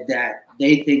said that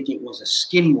they think it was a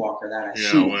skinwalker that I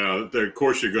seen. Yeah, well, of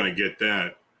course you're going to get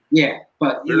that. Yeah,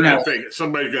 but they're going to think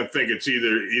somebody's going to think it's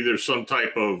either some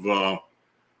type of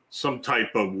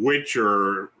witch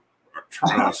or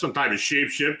some type of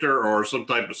shapeshifter or some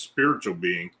type of spiritual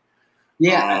being.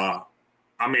 Yeah,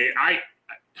 I mean,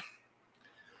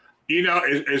 you know,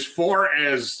 as far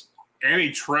as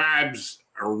any tribes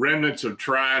or remnants of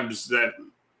tribes that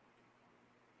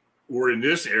were in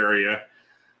this area,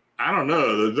 I don't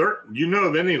know. You know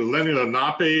of any Lenni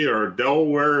Lenape or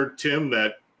Delaware, Tim,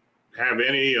 that have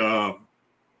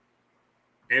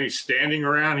any standing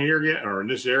around here yet or in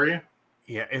this area?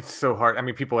 Yeah, it's so hard. I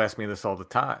mean, people ask me this all the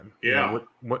time. Yeah. You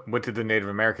know, what did the Native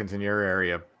Americans in your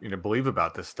area, you know, believe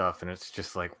about this stuff? And it's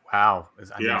just like, wow.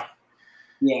 Yeah,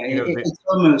 it's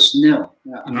almost nil.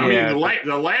 I mean,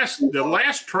 the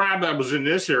last tribe that was in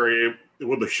this area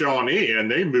with the Shawnee, and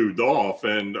they moved off,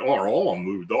 or all of them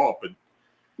moved off. But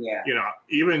yeah, you know,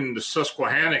 even the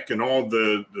Susquehannock and all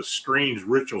the strange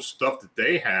ritual stuff that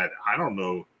they had, I don't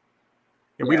know.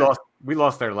 Yeah, we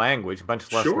lost their language, a bunch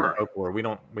of less Sure. folklore. We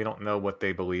don't know what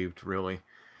they believed really.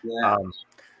 Yeah.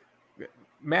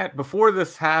 Matt, before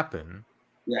this happened,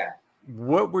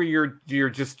 what were your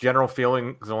just general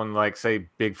feelings on, like, say,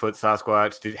 Bigfoot,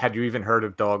 Sasquatch? Had you even heard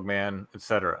of Dogman,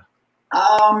 etc.?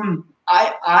 I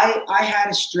had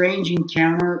a strange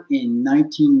encounter in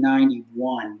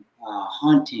 1991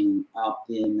 hunting up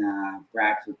in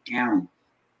Bradford County.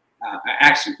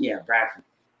 Bradford.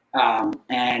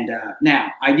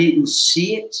 Now I didn't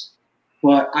see it,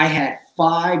 but I had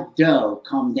 5 doe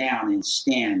come down and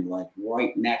stand like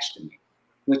right next to me,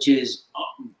 which is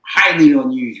highly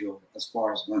unusual as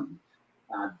far as hunting.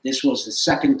 This was the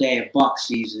 2nd day of buck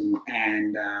season,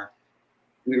 and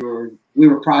we were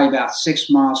probably about 6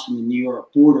 miles from the New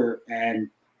York border. And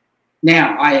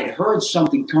now I had heard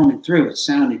something coming through. It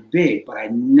sounded big, but I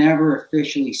never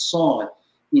officially saw it.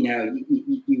 You know,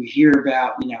 you hear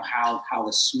about, you know, how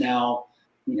the smell,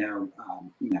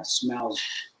 smells,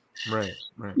 right,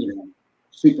 you know,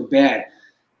 super bad.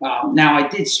 Now I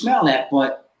did smell that,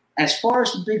 but as far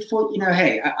as the Bigfoot, you know,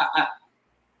 hey,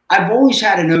 I've always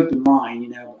had an open mind.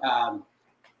 You know,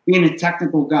 being a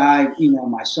technical guy, you know,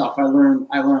 myself, I learned,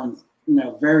 you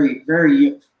know, from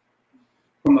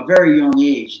a very young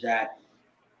age that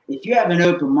if you have an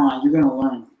open mind, you're going to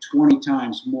learn 20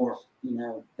 times more, you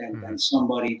know, than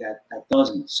somebody that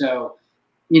doesn't. So,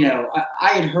 you know, I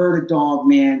had heard of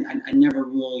Dogman. I never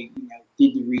really, you know,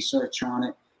 did the research on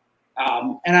it.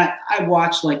 And I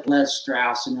watched like Les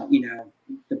Strauss and, you know,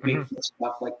 the Bigfoot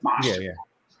stuff, like Monster,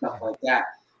 stuff like that.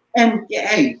 And yeah,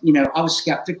 hey, you know, I was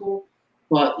skeptical,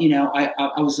 but, you know,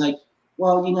 I was like,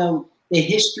 well, you know, the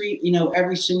history, you know,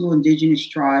 every single indigenous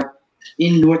tribe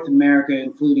in North America,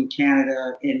 including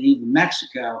Canada and even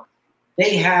Mexico,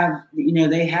 they have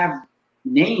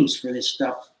names for this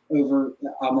stuff over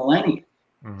a millennia.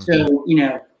 So, you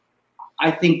know,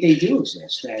 I think they do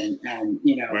exist, and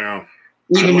you know, well,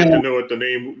 I'd like to know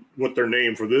what their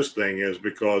name for this thing is,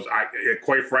 because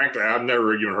quite frankly, I've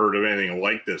never even heard of anything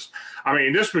like this. I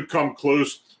mean, this wouldn't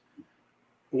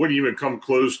even come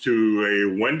close to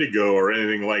a Wendigo or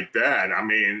anything like that. I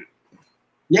mean,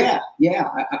 I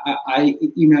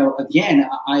you know, again,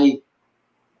 I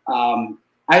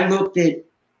looked at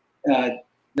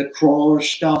the crawler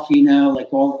stuff, you know, like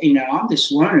all, you know, I'm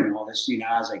just learning all this, you know,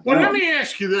 as I go. Well, let me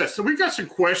ask you this. So we got some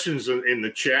questions in the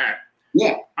chat.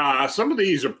 Yeah. Some of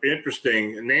these are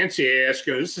interesting. Nancy asked,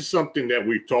 and this is something that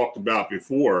we've talked about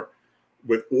before,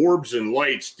 with orbs and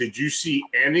lights. Did you see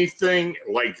anything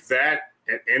like that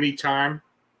at any time?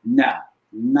 No,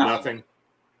 nothing.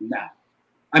 No.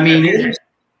 I mean,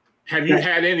 have you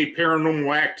had any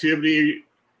paranormal activity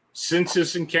since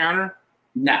this encounter?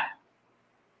 No.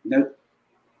 Nope.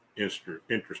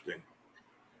 Interesting.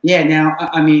 Yeah. Now,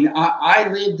 I mean, I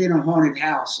lived in a haunted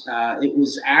house. It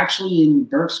was actually in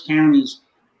BERKS County's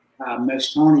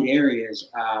most haunted areas,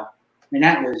 and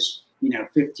that was, you know,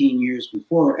 15 years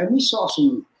before. And we saw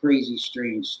some crazy,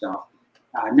 strange stuff.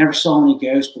 Never saw any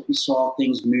ghosts, but we saw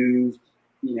things move,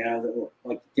 you know, that were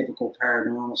like typical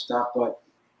paranormal stuff. But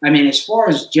I mean, as far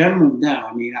as general, no.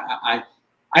 I mean,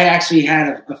 I actually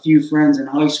had a few friends in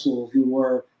high school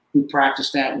who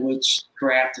practiced that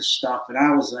witchcraft stuff, and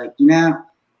I was like,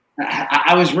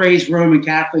 I was raised Roman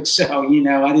Catholic, so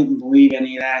I didn't believe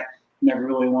any of that. Never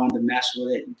really wanted to mess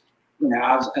with it.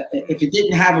 If it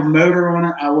didn't have a motor on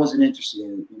it, I wasn't interested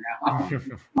in it.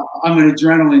 I'm an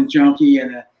adrenaline junkie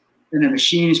and a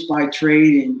machinist by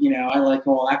trade, and I like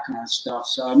all that kind of stuff.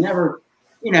 So I never,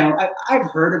 I've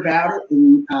heard about it,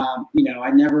 and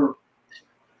I never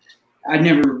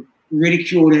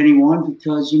ridiculed anyone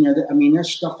because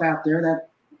there's stuff out there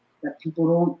that people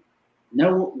don't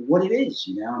know what it is.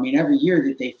 Every year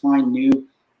that they find new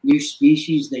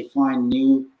species, they find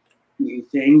new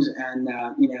things, and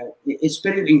it's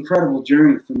been an incredible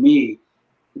journey for me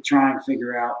to try and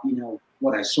figure out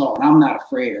what I saw, and I'm not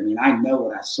afraid. I know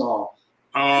what I saw.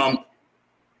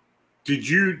 Did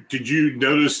you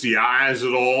notice the eyes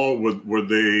at all?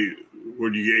 Were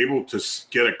you able to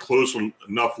get a close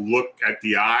enough look at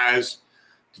the eyes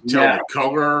to tell the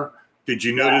color? Did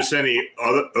you notice any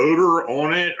other odor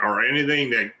on it or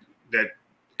anything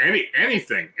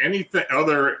anything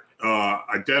other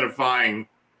identifying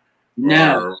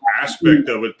or aspect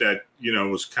of it that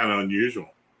was kind of unusual?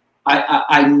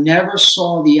 I never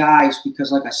saw the eyes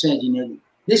because, like I said,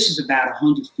 this is about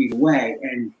 100 feet away,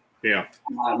 and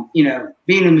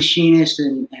being a machinist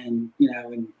and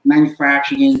and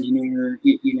manufacturing engineer,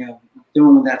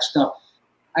 doing that stuff,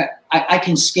 I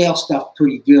can scale stuff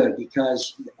pretty good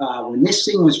because when this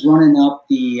thing was running up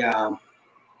the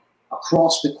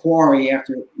across the quarry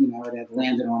after it had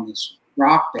landed on this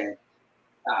rock bed,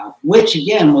 which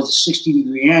again was a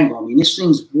 60-degree angle. This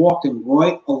thing's walking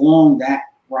right along that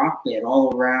rock bed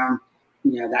all around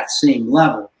that same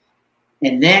level,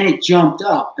 and then it jumped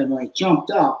up, and when it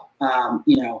jumped up,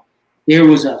 there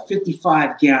was a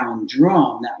 55-gallon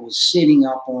drum that was sitting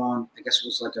up on, I guess it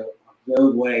was like a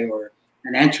roadway or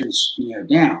an entrance,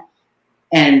 down.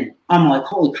 And I'm like,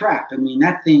 holy crap.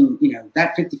 That thing,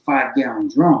 that 55-gallon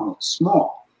drum looks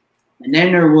small. And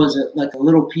then there was a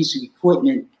little piece of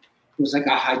equipment. It was like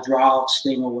a hydraulics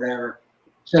thing or whatever.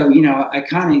 So,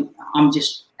 I'm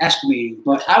just estimating,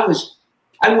 but I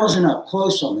wasn't up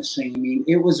close on this thing.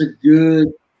 It was a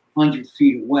good 100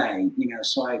 feet away,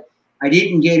 so I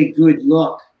didn't get a good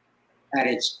look at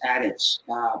its eyes.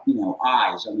 I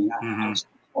was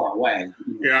far away.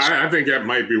 I think that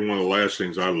might be one of the last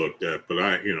things I looked at,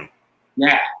 but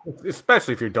yeah,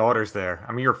 especially if your daughter's there.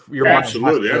 Your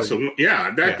absolutely. That's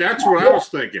what I was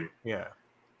thinking. Yeah.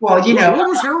 Well, what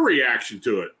was her reaction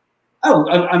to it? Oh,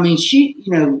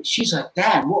 she's like,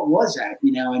 Dad, what was that?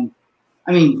 And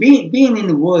being in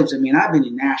the woods. I've been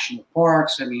in national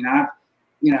parks.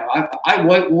 I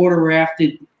whitewater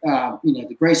rafted,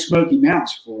 the Great Smoky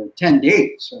Mountains for 10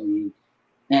 days.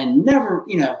 And never,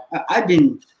 I've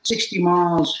been 60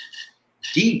 miles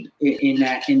deep in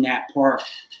that park,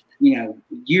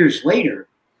 years later.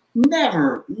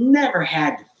 Never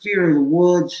had the fear of the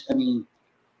woods.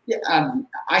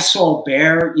 I saw a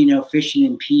bear, fishing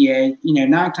in PA.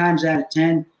 9 times out of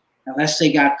 10, unless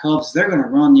they got cubs, they're going to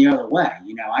run the other way.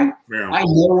 I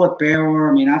know what bear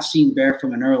are. I've seen bear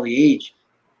from an early age.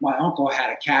 My uncle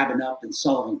had a cabin up in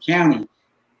Sullivan County,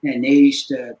 and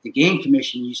the game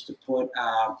commission used to put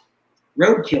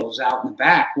roadkills out in the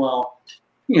back. Well,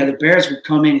 the bears would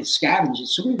come in and scavenge it,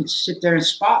 so we would sit there and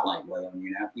spotlight with them,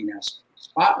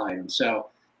 spotlight them.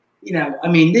 So,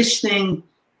 this thing,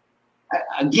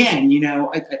 again,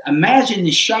 imagine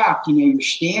the shock. You're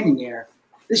standing there.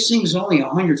 This thing's only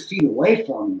 100 feet away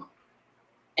from you,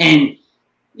 and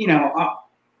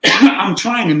I'm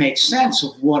trying to make sense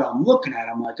of what I'm looking at.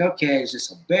 I'm like, okay, is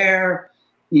this a bear?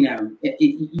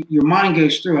 Your mind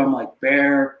goes through. I'm like,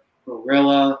 bear,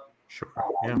 gorilla,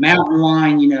 mountain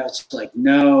lion. It's like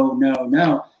no.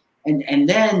 And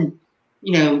then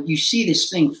you see this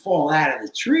thing fall out of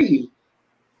the tree.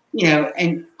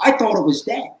 And I thought it was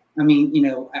dead.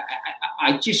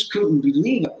 I just couldn't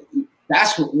believe it.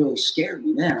 That's what really scared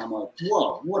me then. I'm like,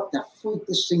 whoa, what the freak?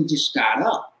 This thing just got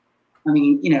up.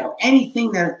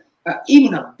 Anything that,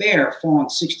 even a bear falling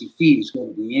 60 feet is going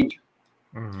to be injured.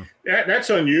 Mm-hmm. That's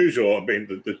unusual.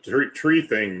 The tree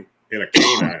thing in a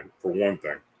canine, for one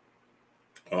thing.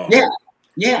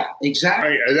 Yeah,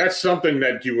 exactly. That's something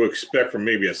that you would expect from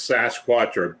maybe a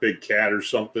Sasquatch or a big cat or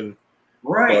something.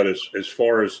 Right. But as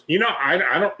far as,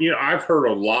 I don't, I've heard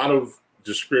a lot of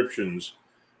descriptions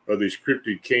of these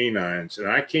cryptid canines, and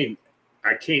I can't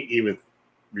even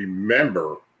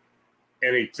remember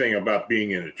anything about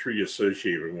being in a tree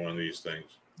associated with one of these things.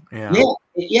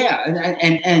 Yeah.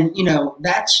 And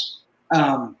that's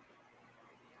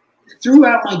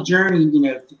throughout my journey,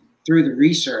 through the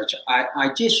research, I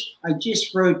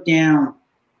just wrote down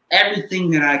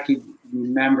everything that I could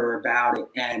remember about it.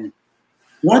 And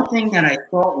one thing that I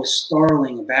thought was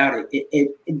startling about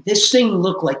it, this thing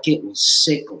looked like it was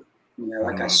sickly. You know,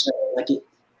 like I said,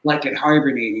 like it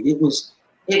hibernated. It was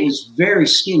very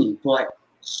skinny, but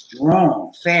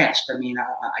strong, fast. I mean,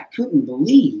 I couldn't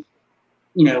believe,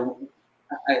 you know,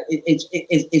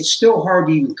 it's still hard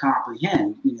to even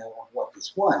comprehend, you know, what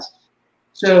this was.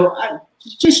 So I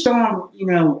just on, you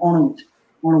know, on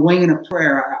a wing and a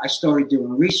prayer, I started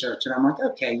doing research, and I'm like,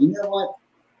 okay, you know what?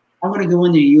 I'm going to go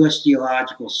into the U.S.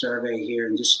 Geological Survey here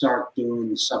and just start doing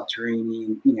the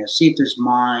subterranean, you know, see if there's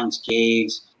mines,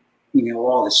 caves, you know,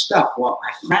 all this stuff. Well,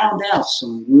 I found out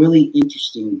some really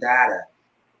interesting data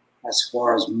as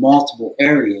far as multiple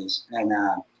areas. And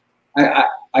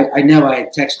I know I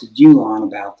had texted you, Lon,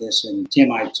 about this, and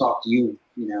Tim, I talked to you,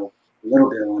 you know, a little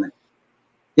bit on it.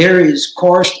 There is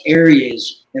karst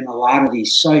areas in a lot of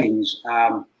these sightings.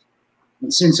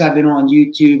 And since I've been on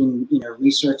YouTube and, you know,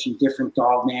 researching different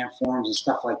Dogman forums and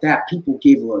stuff like that, people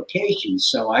give locations.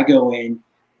 So I go in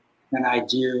and I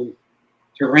do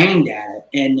terrain data,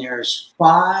 and there's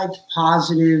 5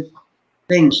 positive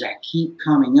things that keep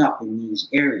coming up in these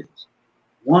areas.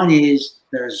 One is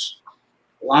there's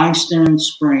limestone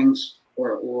springs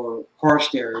or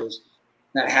karst areas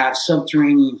that have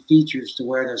subterranean features to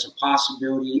where there's a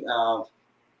possibility of,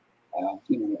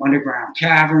 you know, underground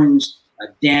caverns, a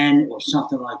den or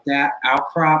something like that,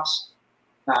 outcrops.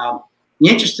 The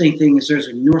interesting thing is there's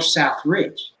a north-south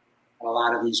ridge at a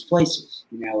lot of these places,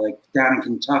 you know, like down in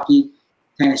Kentucky,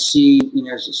 Tennessee, you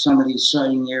know, some of these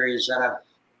sighting areas that I've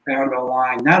found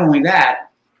online. Not only that,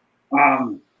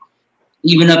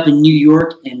 even up in New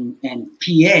York and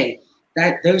PA,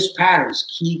 that those patterns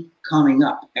keep coming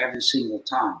up every single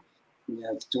time, you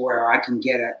know, to where I can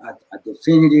get a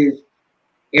definitive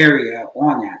area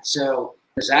on that. So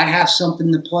does that have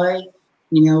something to play,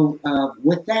 you know,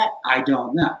 with that? I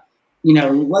don't know. You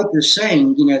know, like you're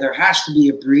saying, you know, there has to be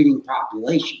a breeding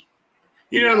population.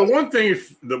 You know, the one thing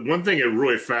that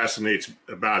really fascinates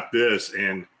about this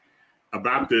and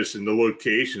the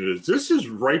location is this is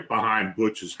right behind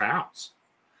Butch's house.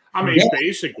 I mean,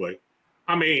 basically,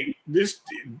 I mean, this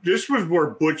was where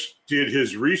Butch did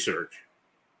his research.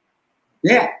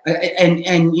 Yeah,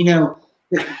 and you know,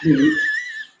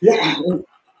 yeah,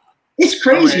 it's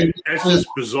crazy. I mean, it's just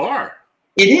bizarre.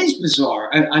 It is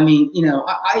bizarre. I mean, you know,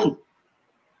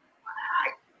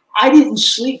 I didn't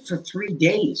sleep for 3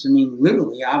 days. I mean,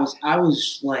 literally, I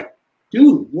was like,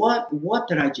 dude, what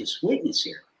did I just witness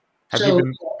here?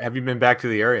 Have you been back to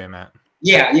the area, Matt?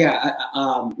 Yeah.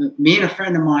 Me and a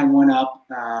friend of mine went up,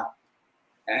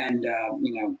 and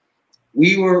you know,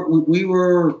 we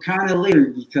were kind of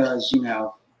leery because, you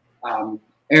know,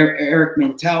 Eric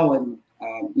Mintel and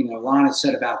you know, Lana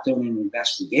said about doing an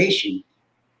investigation,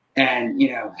 and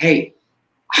you know, hey,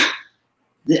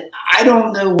 I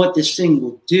don't know what this thing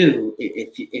would do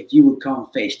if you would come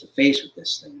face to face with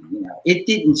this thing. You know, it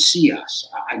didn't see us.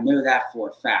 I know that for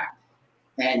a fact.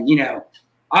 And you know,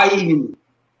 I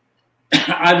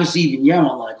was even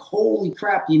yelling like, "Holy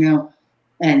crap!" You know,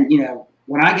 and you know,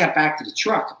 when I got back to the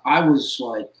truck, I was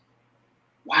like,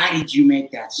 "Why did you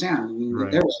make that sound?" I mean,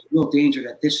 there was a real danger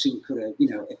that this thing could have, you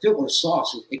know, if it was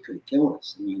sauce, it could have killed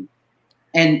us. I mean,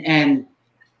 and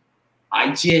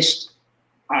I'm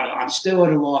still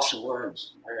at a loss of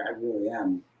words. I really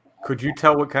am. Could you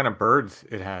tell what kind of birds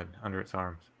it had under its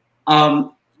arms?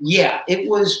 Yeah, it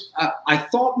was. I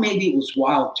thought maybe it was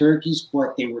wild turkeys,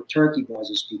 but they were turkey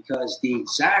buzzards because the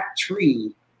exact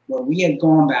tree where we had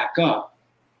gone back up,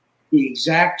 the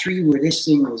exact tree where this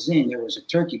thing was in, there was a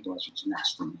turkey buzzard's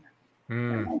nest in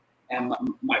there. And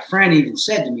my friend even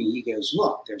said to me, he goes,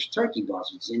 "Look, there's turkey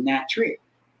buzzards in that tree."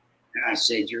 And I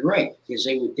said, "You're right," because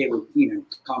they would, you know,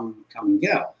 come and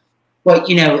go. But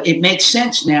you know, it makes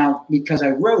sense now because I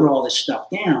wrote all this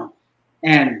stuff down,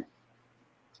 and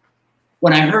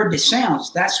when I heard the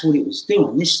sounds, that's what it was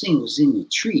doing. This thing was in the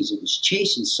trees. It was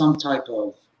chasing some type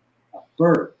of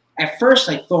bird. At first,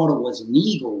 I thought it was an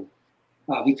eagle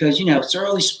because, you know, it's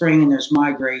early spring and there's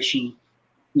migration.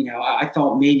 You know, I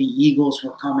thought maybe eagles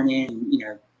were coming in and, you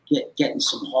know, getting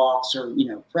some hawks or, you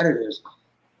know, predators.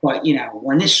 But, you know,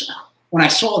 when I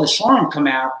saw this alarm come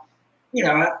out, you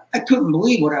know, I couldn't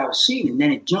believe what I was seeing. And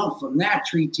then it jumped from that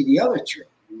tree to the other tree.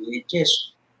 I mean, it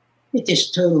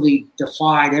just totally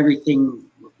defied everything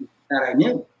that I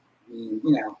knew. I mean,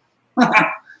 you know,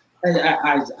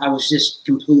 I was just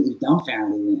completely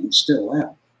dumbfounded and still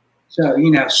am. So,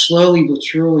 you know, slowly but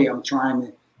surely, I'm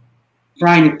trying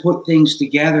to put things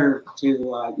together to,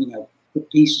 you know,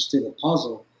 put pieces to the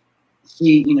puzzle,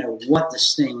 see, you know, what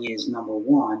this thing is, number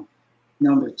one.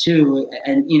 Number two,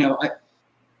 and, you know,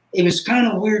 it was kind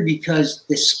of weird because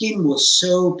the skin was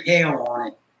so pale on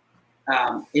it.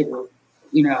 It was,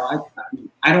 you know,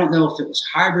 I don't know if it was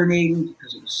hibernating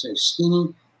because it was so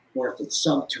skinny, or if it's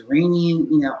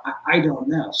subterranean. You know, I don't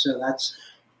know. So that's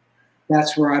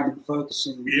where I've been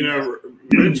focusing. You know,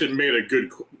 Vincent made a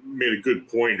good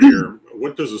point here.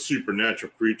 What does a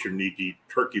supernatural creature need to eat?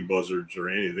 Turkey buzzards or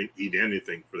anything? Eat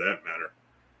anything for that matter?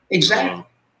 Exactly.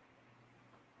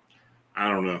 I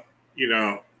don't know. You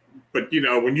know, but you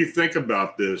know, when you think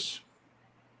about this,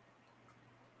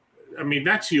 I mean,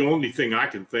 that's the only thing I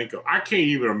can think of. I can't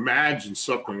even imagine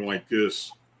something like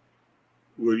this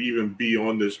would even be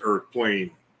on this earth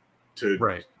plane to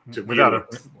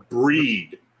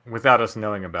breed without us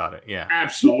knowing about it. Yeah,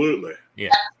 absolutely.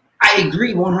 Yeah, I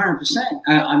agree 100%.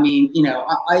 I mean, you know,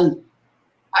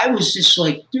 I was just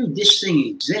like, dude, this thing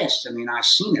exists. I mean, I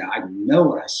seen it. I know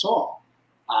what I saw.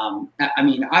 I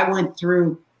mean, I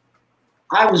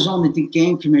was on the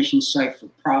Game Commission site for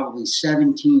probably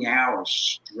 17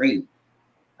 hours straight.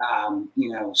 You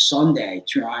know, Sunday,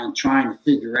 trying to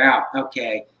figure out,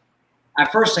 okay,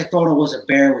 at first I thought it was a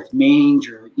bear with mange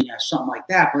or, you know, something like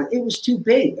that, but it was too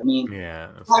big. I mean,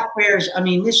 black bears, I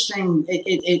mean, this thing,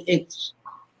 it's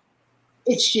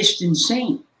just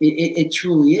insane. It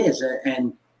truly is.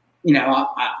 And, you know,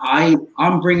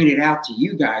 I'm bringing it out to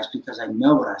you guys because I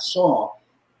know what I saw.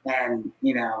 And,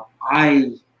 you know,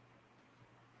 I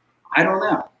don't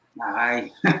know.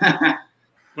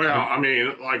 Well, I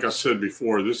mean, like I said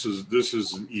before, this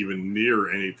isn't even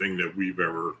near anything that we've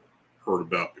ever heard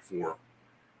about before.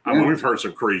 I mean, we've heard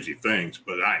some crazy things,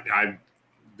 but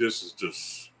this is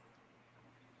just.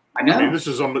 I know. I mean, this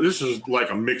is like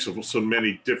a mix of so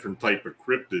many different type of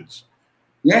cryptids.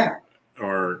 Yeah.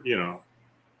 Or, you know.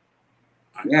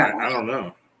 Yeah. I don't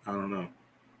know. I don't know.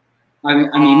 I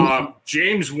mean,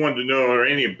 James wanted to know, are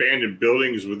any abandoned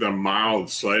buildings with a mild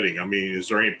sighting? I mean, is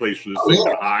there any place for this thing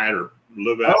to hide or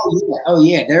live at? Oh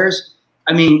yeah. There's.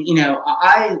 I mean, you know,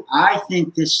 I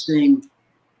think this thing.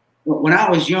 When I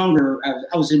was younger,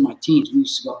 I was in my teens. We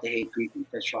used to go up to Hay Creek and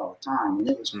fish all the time, and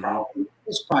it was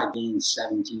probably been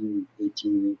 17,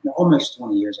 18, almost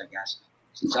 20 years, I guess,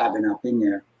 since I've been up in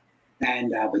there.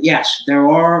 And but yes, there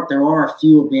are a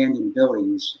few abandoned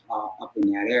buildings up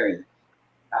in that area.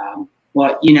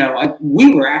 But you know,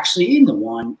 we were actually in the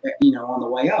one, you know, on the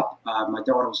way up. My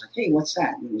daughter was like, "Hey, what's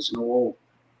that?" And it was an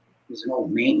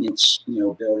old maintenance, you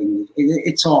know, building.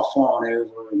 It's all fallen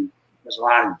over, and there's a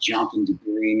lot of junk and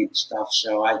debris in it and stuff.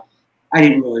 So I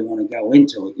didn't really want to go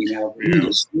into it, you know. Yeah.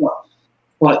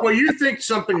 But well, you think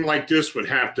something like this would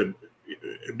have to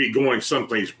be going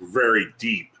someplace very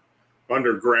deep,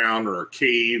 underground or a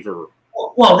cave or.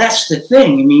 Well, that's the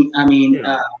thing. I mean,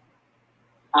 yeah.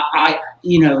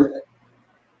 You know,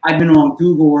 I've been on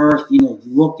Google Earth, you know,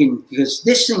 looking, because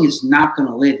this thing is not going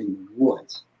to live in the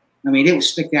woods. I mean, it would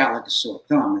stick out like a sore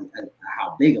thumb at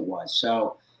how big it was.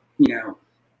 So, you know,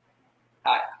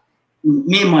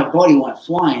 me and my buddy went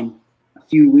flying a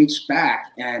few weeks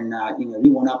back, and you know,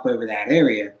 we went up over that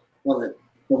area. Well, the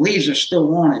leaves are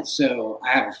still on it, so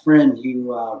I have a friend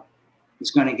who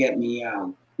is going to get me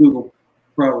Google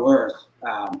Pro Earth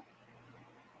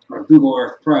or Google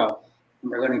Earth Pro, and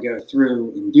we're going to go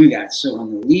through and do that. So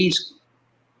when the leaves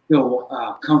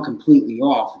come completely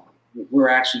off, we're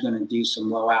actually going to do some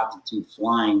low altitude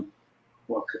flying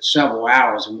for several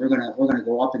hours, and we're gonna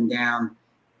go up and down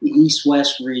the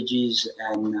east-west ridges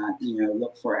and you know,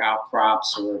 look for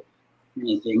outcrops or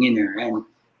anything in there. And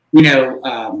you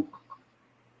know,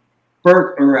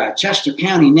 Chester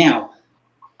County. Now,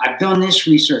 I've done this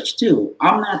research too.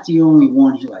 I'm not the only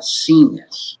one who has seen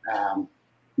this,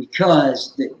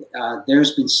 because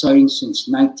there's been sightings since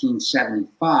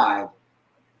 1975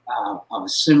 of a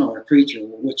similar creature,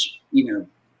 which, you know,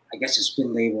 I guess it's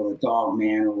been labeled a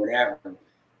dogman or whatever.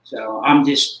 So I'm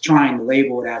just trying to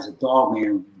label it as a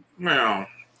dogman. Well,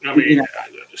 I mean, you know,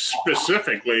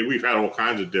 specifically, we've had all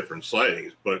kinds of different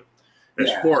sightings, but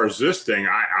as far as this thing,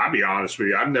 I'll be honest with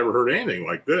you, I've never heard anything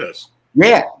like this.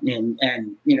 Yeah,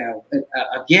 and you know,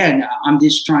 again, I'm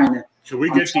just trying to. So we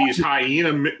get these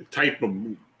hyena type of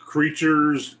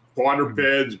creatures,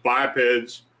 quadrupeds,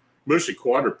 bipeds, mostly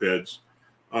quadrupeds.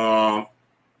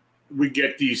 We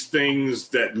get these things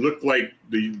that look like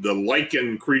the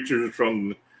lichen creatures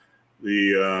from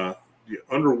the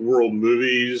underworld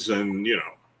movies, and you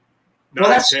know,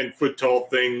 9-10 foot tall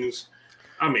things.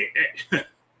 I mean,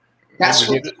 that's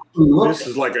this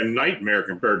is like a nightmare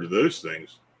compared to those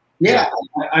things. Yeah,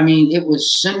 I mean, it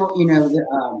was similar. You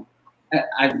know,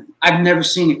 I've never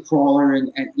seen a crawler,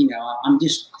 and you know, I'm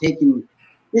just taking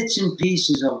bits and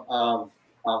pieces of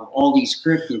all these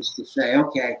cryptids to say,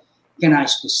 okay, can I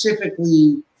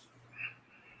specifically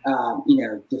you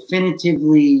know,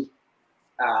 definitively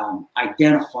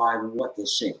identify what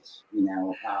this is, you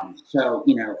know. So,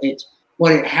 you know,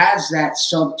 but it has that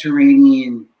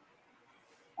subterranean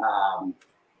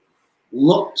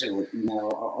look to it, you know,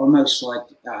 almost like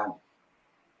a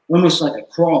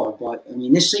crawler. But I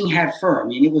mean, this thing had fur. I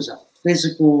mean, it was a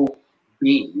physical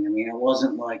being. I mean, it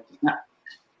wasn't like,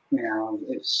 you know,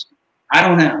 I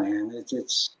don't know, man.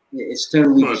 It's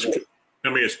totally. Well, I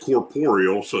mean, it's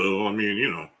corporeal. So I mean,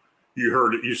 you know,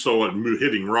 you saw it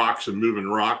hitting rocks and moving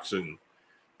rocks and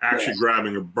actually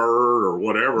grabbing a bird or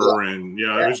whatever, and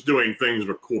it was doing things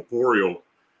that corporeal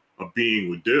a being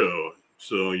would do.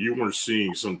 So you weren't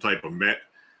seeing some type of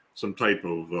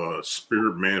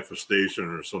spirit manifestation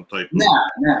or some type of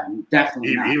no,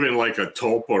 definitely not. Even like a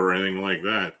tulpa or anything like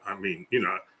that. I mean, you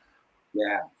know,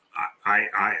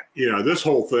 I you know, this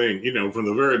whole thing, you know, from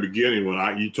the very beginning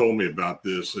when you told me about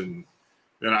this, and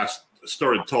then I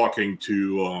started talking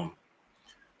to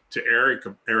Eric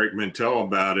Mintel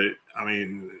about it. I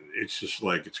mean, it's just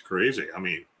like, it's crazy. I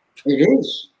mean, it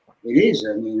is. I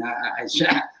mean, I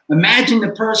imagine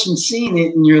the person seeing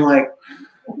it and you're like,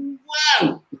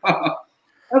 wow,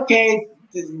 okay,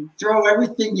 throw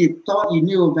everything you thought you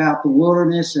knew about the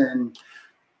wilderness and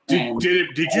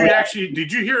did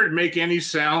you hear it make any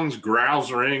sounds, growls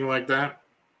or anything like that?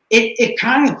 It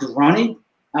kind of grunted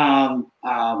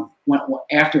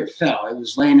after it fell. It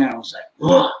was laying there. I was like,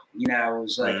 ugh, you know, it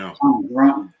was like kind of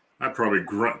grunting. I'd probably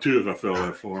grunt too if I fell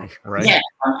that far. Right? Yeah,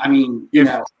 I mean, you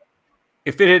know.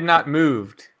 If it had not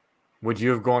moved, would you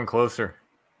have gone closer,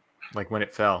 like when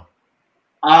it fell?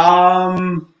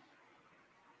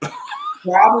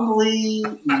 Probably,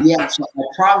 yes. I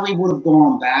probably would have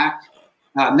gone back.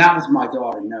 Not with my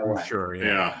daughter, no way. Sure,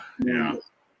 yeah.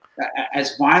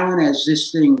 As violent as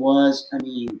this thing was, I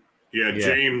mean. Yeah,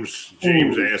 James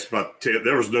asked about tail.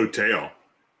 There was no tail.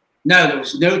 No, there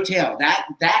was no tail. That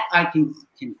I can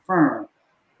confirm,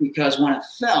 because when it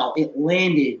fell, it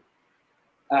landed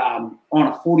on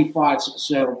a 45.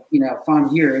 So, you know, if I'm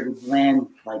here, it would land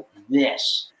like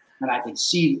this. And I could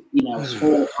see, you know, its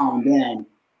whole hind end,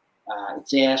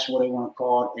 its ass, what do you want to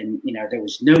call it. And, you know, there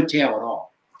was no tail at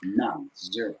all. None.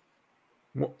 Zero.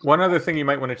 One other thing you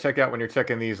might want to check out when you're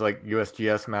checking these like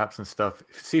USGS maps and stuff,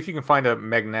 see if you can find a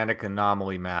magnetic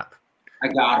anomaly map. I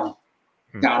got them.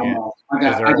 Got them all.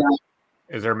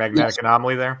 Is there a magnetic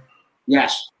anomaly there?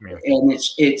 Yes. Yeah. And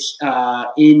it's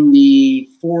in the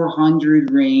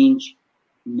 400 range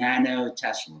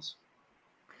nanoteslas.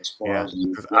 As far as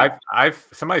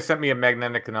somebody sent me a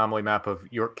magnetic anomaly map of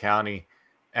York County,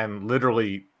 and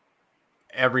literally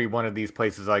every one of these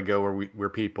places I go where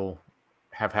people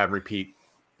have had repeat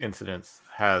incidents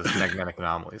has magnetic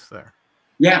anomalies there.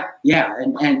 Yeah,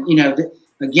 and you know,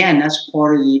 again, that's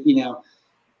part of the, you know,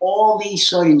 all these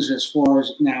sightings. As far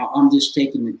as now, I'm just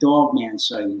taking the Dogman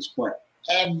sightings, but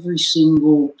every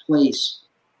single place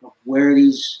of where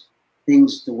these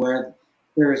things, to where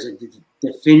there is a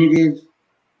definitive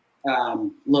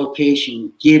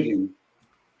location given,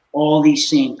 all these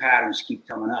same patterns keep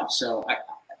coming up. So,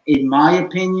 in my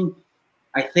opinion,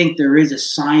 I think there is a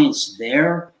science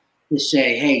there to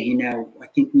say, hey, you know, I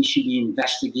think we should be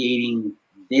investigating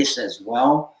this as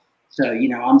well. So, you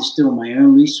know, I'm just doing my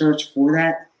own research for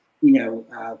that. You know,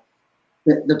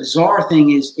 the bizarre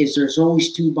thing is there's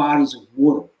always two bodies of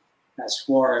water, as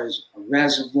far as a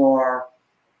reservoir,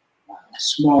 a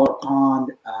smaller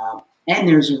pond, and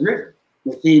there's a river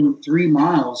within 3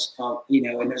 miles of, you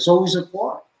know, and there's always a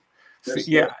quarry.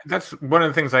 That's one of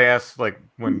the things I ask, like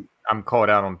when I'm called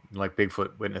out on like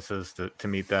Bigfoot witnesses to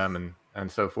meet them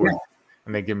and so forth,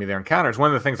 and they give me their encounters. One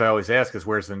of the things I always ask is,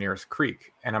 where's the nearest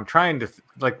creek? And I'm trying to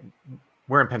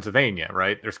we're in Pennsylvania,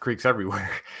 right? There's creeks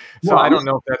everywhere. So I don't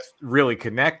know if that's really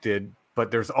connected, but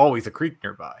there's always a creek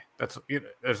nearby. I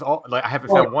haven't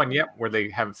found one yet where they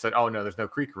haven't said, oh no, there's no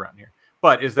creek around here.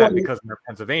 But is that because they're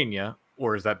Pennsylvania,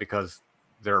 or is that because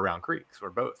they're around creeks, or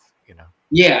both, you know?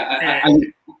 Yeah.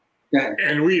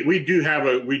 And we do have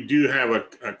a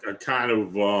kind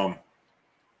of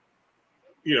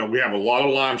you know, we have a lot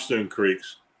of limestone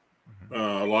creeks,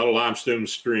 a lot of limestone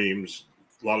streams,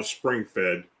 a lot of spring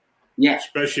fed,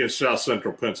 especially in south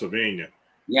central Pennsylvania.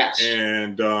 Yes.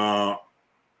 And I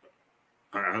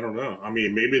don't know. I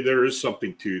mean, maybe there is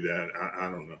something to that. I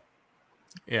don't know.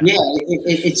 Yeah.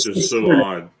 It's just so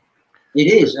odd.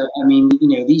 It is. I mean,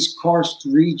 you know, these karst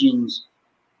regions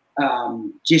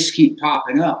just keep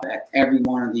popping up at every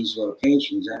one of these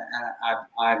locations. And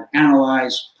I've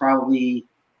analyzed probably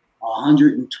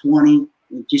 120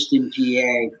 just in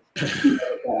PA that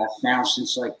I've found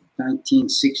since like the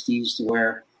 1960s, to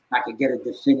where I could get a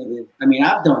definitive. I mean,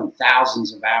 I've done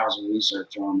thousands of hours of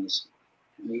research on this,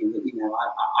 I mean, you know,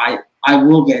 I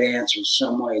will get answers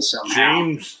some way,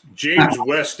 somehow. James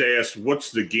West asked,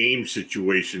 what's the game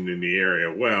situation in the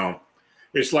area? Well,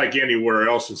 it's like anywhere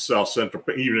else in South Central,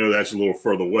 even though that's a little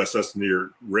further west. That's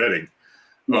near Reading.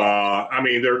 Yeah. I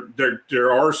mean,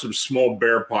 there are some small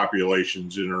bear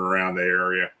populations in and around the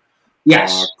area.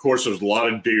 Yes. Of course, there's a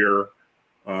lot of deer.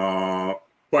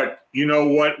 But you know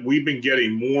what? We've been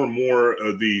getting more and more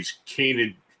of these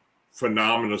canid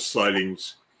phenomena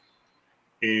sightings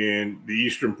in the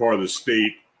eastern part of the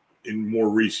state in more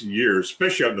recent years,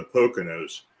 especially up in the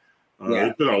Poconos.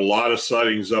 There's been a lot of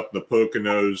sightings up in the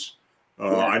Poconos.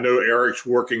 I know Eric's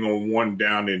working on one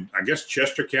down in, I guess,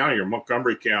 Chester County or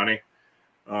Montgomery County.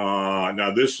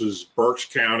 Now, this is Berks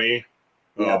County.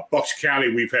 Bucks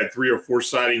County, we've had 3 or 4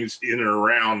 sightings in and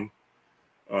around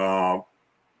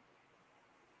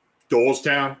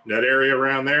Dolestown, that area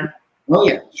around there. Oh,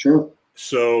 yeah, sure.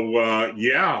 So,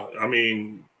 yeah, I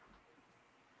mean,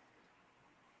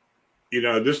 you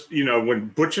know, when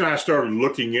Butch and I started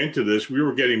looking into this, we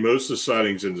were getting most of the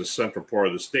sightings in the central part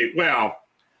of the state. Well,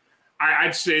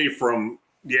 I'd say from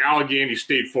the Allegheny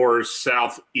State Forest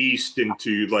southeast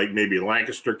into like maybe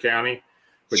Lancaster County,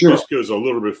 but this goes a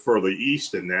little bit further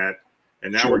east than that.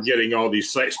 And now we're getting all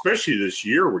these sites, especially this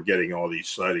year, we're getting all these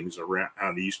sightings around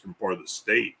on the eastern part of the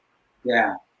state.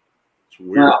 Yeah. It's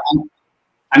weird. Well,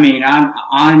 I mean,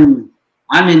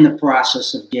 I'm in the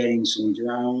process of getting some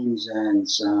drones and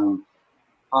some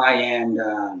high-end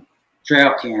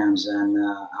trail cams, and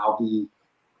I'll be,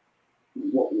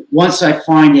 once I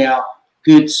find out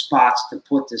good spots to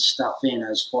put this stuff in,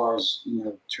 as far as, you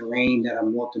know, terrain that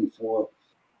I'm looking for,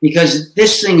 because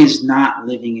this thing is not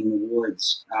living in the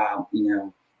woods. You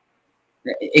know,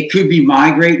 it could be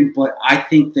migrating, but I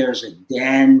think there's a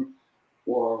den,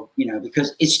 or, you know,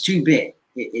 because it's too big.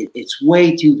 It's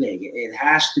way too big. It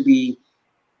has to be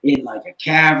in like a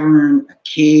cavern, a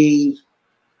cave,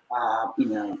 you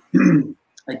know,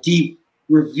 a deep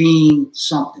ravine,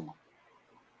 something.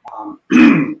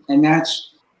 And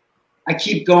that's, I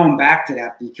keep going back to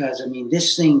that because, I mean,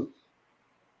 this thing,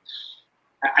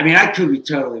 I mean, I could be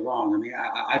totally wrong. I mean,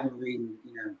 I've been reading,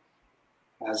 you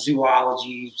know,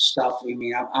 zoology stuff. I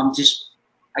mean,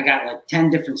 I got like 10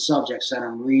 different subjects that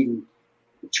I'm reading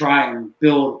to try and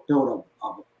build a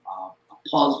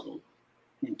puzzle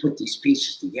and put these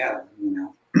pieces together, you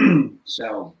know.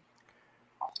 So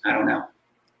I don't know.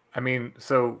 I mean,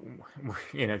 so,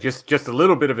 you know, just a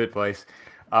little bit of advice.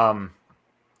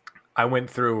 I went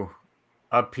through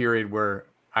a period where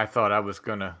I thought I was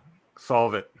gonna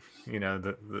solve it, you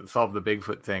know, solve the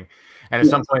Bigfoot thing, and at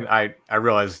some point I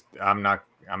realized I'm not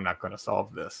going to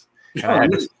solve this.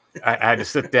 And I had to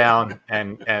sit down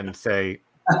and say,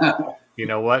 you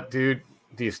know what, dude,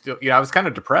 do you still, you know, I was kind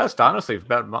of depressed, honestly,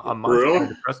 about a month. Really?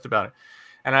 Kind of depressed about it.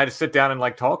 And I had to sit down and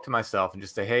like talk to myself and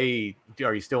just say, hey,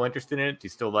 are you still interested in it? Do you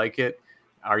still like it?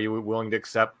 Are you willing to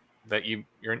accept that you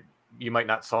might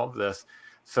not solve this?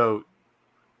 So,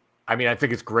 I mean, I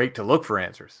think it's great to look for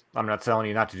answers. I'm not telling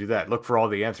you not to do that. Look for all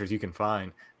the answers you can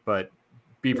find, but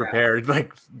be prepared.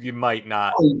 Like, you might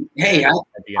not. Hey,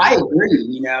 I agree.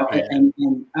 You know, and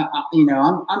you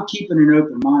know, I'm keeping an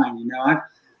open mind. You know,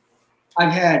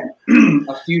 I've had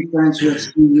a few friends who have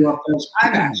seen UFOs.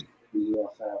 I've actually seen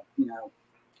UFO. You know,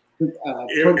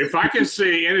 if I can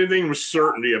say anything with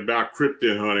certainty about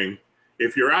cryptid hunting,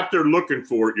 if you're out there looking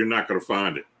for it, you're not going to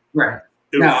find it. Right.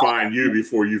 It'll find you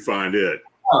before you find it.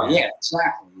 Oh yeah,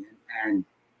 exactly. And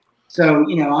so,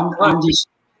 you know, I'm just.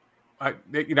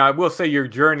 You know, I will say your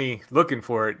journey looking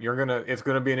for it, it's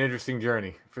gonna be an interesting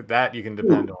journey. For that, you can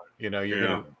depend on. You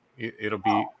know, it'll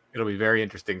be very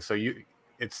interesting. So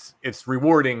it's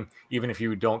rewarding even if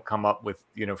you don't come up with,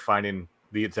 you know, finding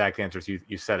the exact answers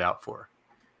you set out for.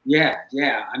 Yeah.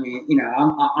 I mean, you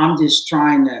know, I'm just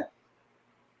trying to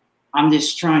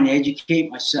educate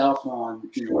myself on,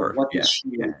 you know, what this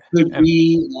could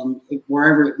be, and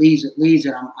wherever it leads.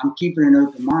 And I'm keeping an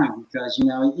open mind because, you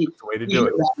know, you hear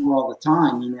that all the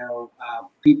time. You know,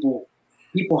 people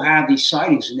have these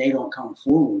sightings and they don't come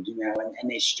forward. You know, and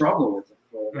they struggle with it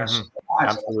for the rest of their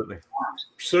lives. Absolutely.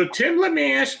 So, Tim, let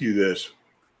me ask you this: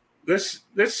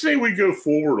 let's say we go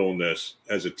forward on this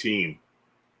as a team.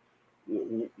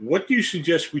 What do you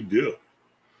suggest we do?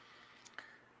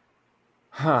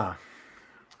 Huh.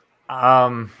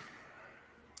 I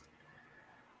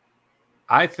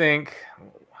think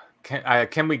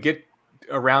can we get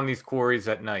around these quarries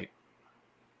at night?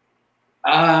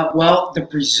 Well, the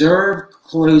preserve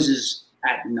closes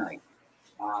at night.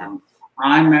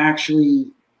 I'm actually.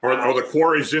 Are the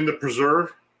quarries in the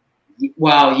preserve?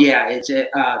 Well, yeah, it's the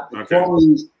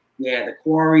quarry. Yeah, the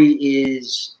quarry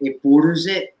it borders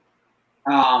it.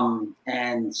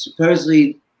 And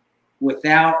supposedly,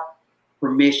 without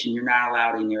permission, you're not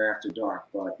allowed in there after dark.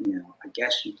 But I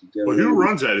guess you could go. Well, who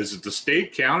runs that? Is it the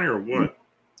state, county, or what?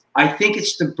 I think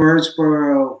it's the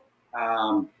Birdsboro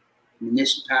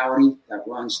municipality that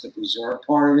runs the preserve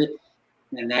part of it,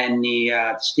 and then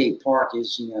the state park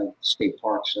is state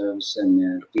park service.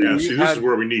 And see, this is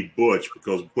where we need Butch,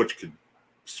 because Butch could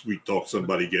sweet talk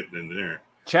somebody getting in there.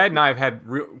 Chad and I have had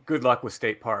real good luck with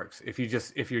state parks. If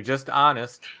you're just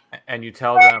honest and you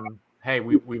tell them, hey,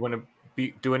 we want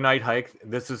to do a night hike.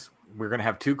 We're going to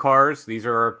have 2 cars. These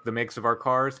are the makes of our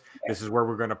cars. This is where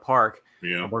we're going to park.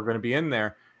 Yeah. And we're going to be in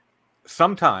there.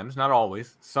 Sometimes, not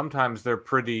always, sometimes they're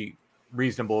pretty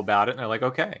reasonable about it. And they're like,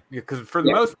 okay, because for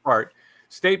the most part,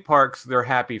 state parks, they're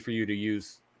happy for you to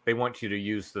use. They want you to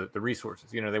use the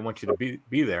resources. They want you to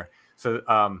be there.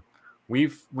 So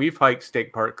we've hiked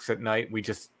state parks at night. We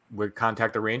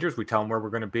contact the rangers. We tell them where we're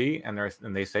going to be, and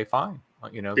they say fine.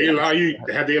 They allow you.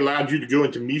 Have they allowed you to go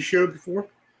into Micho before?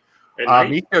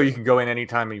 Micho, you can go in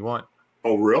anytime you want.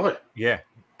 Oh, really? Yeah,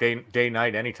 day,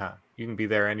 night, anytime. You can be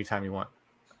there anytime you want.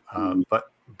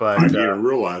 But I didn't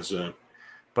realize that.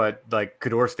 But like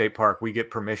Cador State Park, we get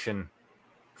permission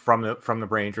from the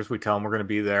rangers. We tell them we're going to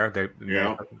be there.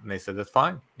 They said that's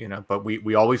fine. But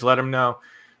we always let them know,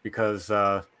 because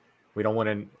we don't want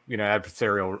an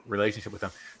adversarial relationship with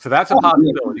them. So that's a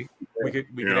possibility. We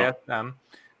could ask them.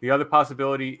 The other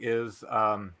possibility is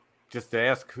just to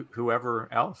ask whoever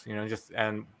else.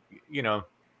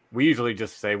 We usually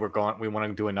just say we want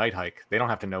to do a night hike. They don't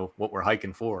have to know what we're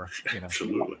hiking for.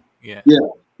 Absolutely. Yeah.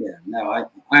 No,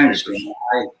 I understand.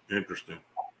 Interesting.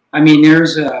 I mean,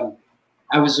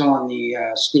 I was on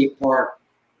the state park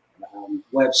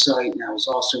website, and I was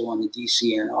also on the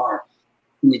DCNR.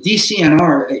 In the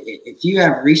DCNR, if you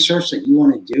have research that you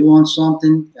want to do on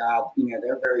something,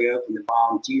 they're very open to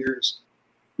volunteers,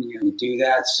 to do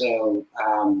that. So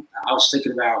I was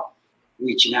thinking about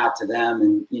reaching out to them,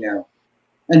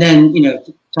 and then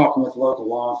talking with local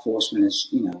law enforcement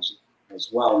as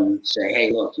well, and say,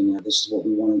 hey, look, this is what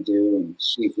we want to do, and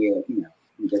see if we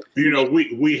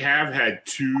we have had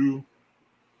two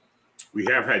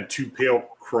pale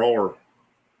crawler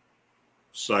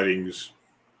sightings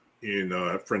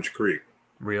in French Creek.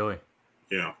 Really?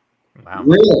 Yeah. Wow.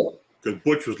 Really? Because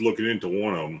Butch was looking into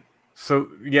one of them. So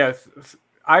yes,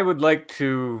 I would like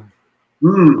to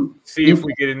see if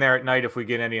we get in there at night, if we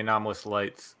get any anomalous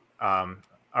lights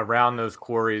around those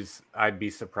quarries. I'd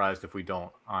be surprised if we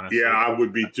don't, honestly. Yeah, I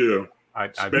would be too.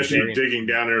 Especially digging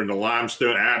down there in the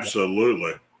limestone.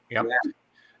 Absolutely. Yep. Yeah.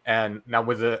 And now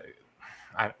with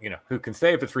who can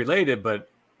say if it's related, but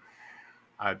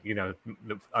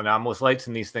the anomalous lights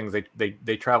and these things,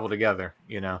 they travel together,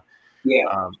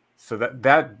 Yeah. So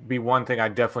that'd be one thing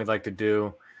I'd definitely like to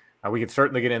do. We could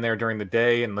certainly get in there during the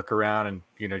day and look around and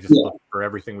look for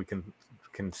everything we can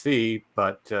see.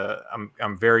 But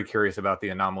I'm very curious about the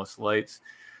anomalous lights.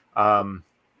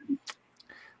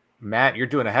 Matt, you're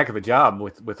doing a heck of a job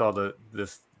with all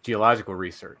this geological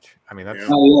research. I mean,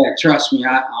 that's trust me,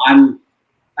 I'm.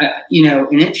 An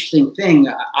interesting thing.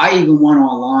 I even went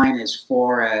online as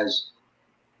far as,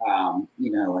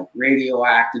 like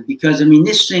radioactive, because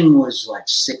this thing was like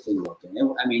sickly looking.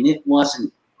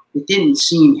 It didn't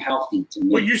seem healthy to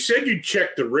me. Well, you said you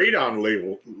checked the radon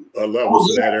levels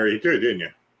in that area too, didn't you?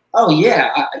 Oh yeah.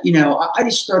 I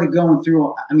just started going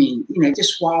through.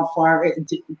 Just wildfire.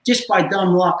 Just by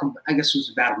dumb luck, I guess it was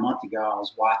about a month ago. I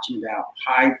was watching about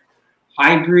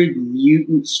hybrid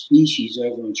mutant species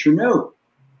over in Chernobyl.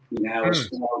 As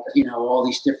far as, all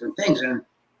these different things. And it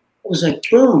was like,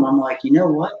 boom, I'm like, you know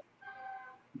what?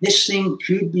 This thing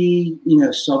could be,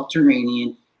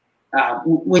 subterranean,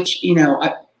 which,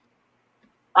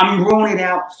 I'm rolling it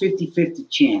out 50-50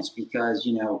 chance, because,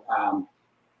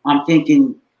 I'm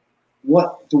thinking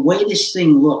the way this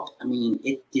thing looked,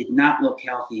 it did not look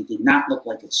healthy. It did not look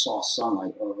like it saw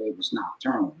sunlight, or it was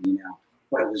nocturnal,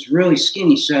 but it was really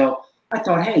skinny. So I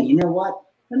thought, hey, you know what?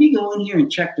 Let me go in here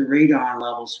and check the radon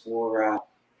levels for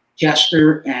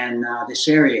Chester and this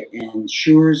area. And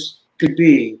sure as could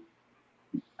be,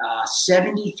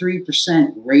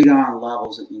 73% radon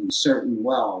levels in certain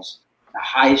wells, the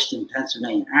highest in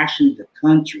Pennsylvania, actually the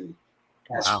country,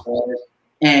 as far as,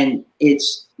 and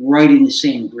it's right in the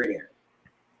same grid area.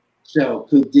 So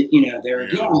there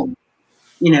again,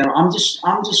 I'm just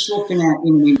looking at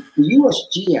the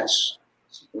USGS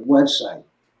website.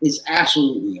 It's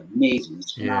absolutely amazing.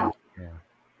 It's phenomenal. Yeah.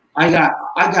 I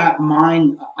got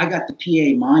mine. I got the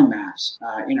PA mine maps,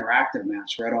 interactive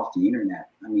maps, right off the internet.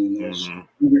 There's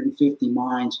 150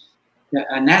 mines,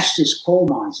 and that's just coal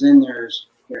mines. Then there's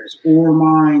ore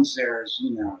mines. There's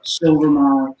silver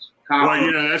mines, copper. Well,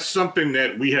 you know, that's something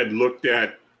that we had looked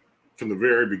at from the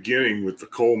very beginning with the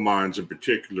coal mines in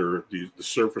particular, the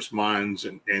surface mines,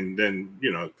 and then,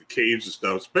 you know, the caves and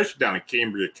stuff, especially down in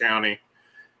Cambria County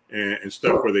and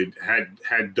stuff where they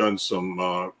had done some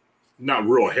not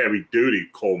real heavy duty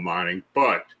coal mining,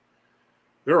 but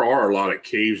there are a lot of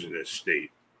caves in this state.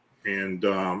 And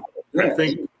I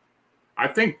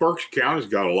think Berks County's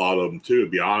got a lot of them too, to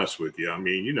be honest with you. I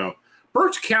mean, you know,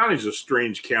 Berks County is a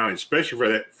strange county, especially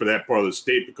for that part of the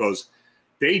state, because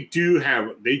they do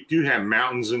have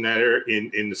mountains in that area,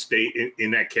 in the state,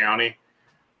 in that county,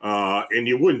 and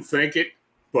you wouldn't think it,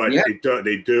 but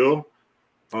they do.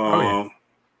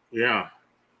 Yeah.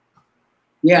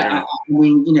 I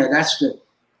mean, you know, that's the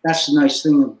nice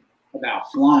thing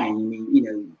about flying. I mean, you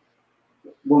know,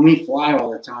 when we fly all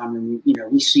the time, and you know,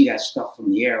 we see that stuff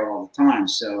from the air all the time.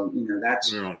 So, you know,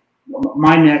 that's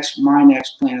my next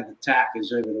plan of attack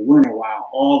is over the winter while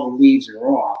all the leaves are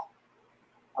off.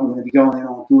 I'm going to be going in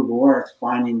on Google Earth,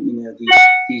 finding, you know,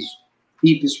 these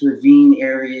deepest ravine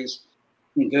areas,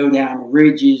 and go down the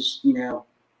ridges, you know,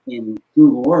 in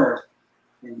Google Earth,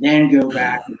 and then go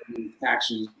back and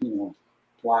actually, you know,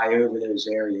 fly over those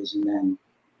areas, and then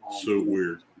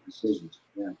weird decisions.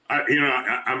 Yeah.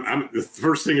 I'm the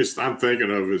first thing I'm thinking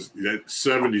of is that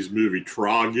 70s movie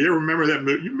Trog. You ever remember that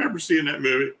movie? You remember seeing that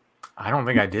movie? I don't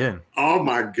think I did. Oh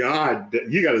my God,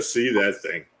 you got to see that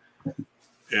thing.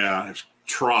 Yeah, it's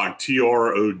Trog,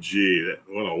 Trog.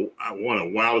 One of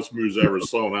the wildest movies I ever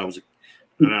saw when I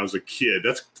was a kid.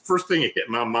 That's the first thing that hit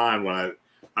my mind when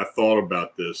I thought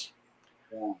about this.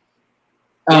 Yeah.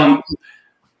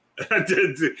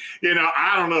 You know,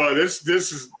 I don't know. This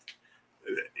is.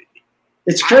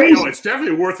 It's crazy. It's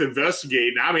definitely worth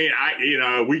investigating. I mean, I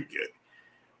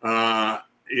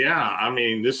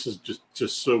mean, this is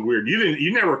just so weird.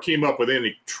 You never came up with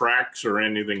any tracks or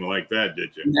anything like that,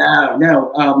 did you? No.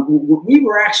 We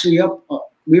were actually up.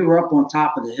 We were up on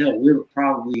top of the hill. We were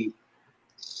probably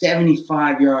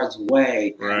 75 yards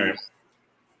away. Right.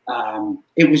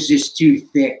 It was just too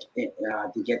thick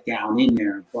to get down in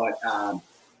there. But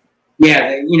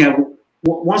yeah, you know,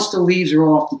 once the leaves are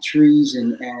off the trees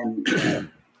and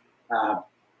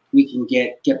we can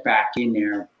get back in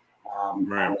there.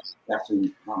 Right.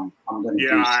 Definitely, I'm going to.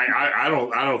 Yeah, I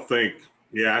don't think.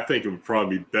 Yeah, I think it would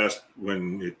probably be best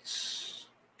when it's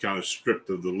kind of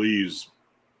stripped of the leaves.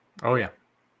 Oh yeah,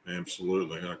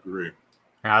 absolutely, I agree.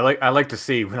 I like to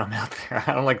see when I'm out there.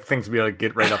 I don't like things to be able to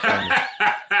get right up on me.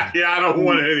 Yeah, I don't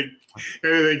want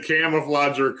anything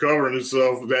camouflage or covering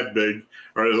itself that big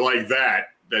or like that.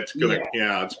 That's gonna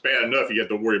it's bad enough you have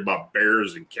to worry about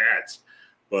bears and cats,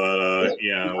 but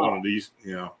one of these,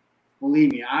 you know.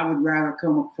 Believe me, I would rather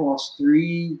come across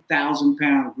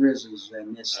 3,000-pound grizzlies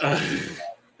than this. I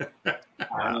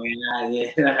mean,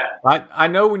 I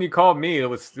know when you called me, it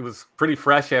was pretty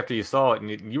fresh after you saw it,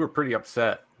 and you were pretty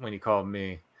upset when you called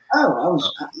me. Oh,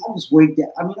 I was way down.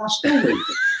 I mean, I'm still way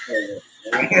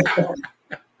down.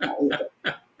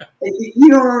 You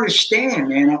don't understand,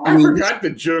 man. I forgot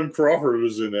that Joan Crawford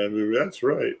was in that movie. That's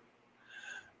right.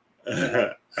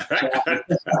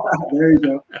 There you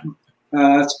go.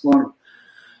 That's funny.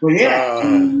 But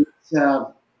yeah.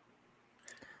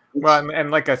 Well,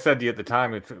 and like I said to you at the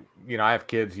time, it's, you know, I have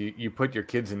kids. You put your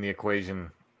kids in the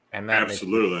equation, and that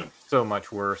absolutely makes it so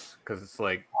much worse because it's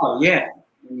like. Oh yeah,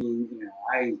 I mean, you know,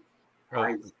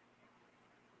 a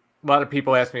lot of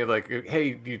people ask me like,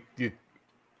 "Hey,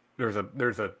 there's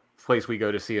a place we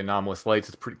go to see anomalous lights.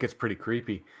 It gets pretty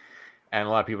creepy," and a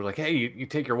lot of people are like, "Hey, you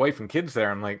take your wife and kids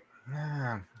there." I'm like,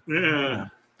 nah. Yeah.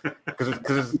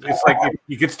 Because it's like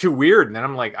it gets too weird, and then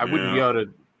I'm like, I wouldn't be able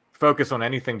to focus on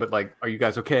anything but like, are you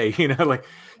guys okay? You know, like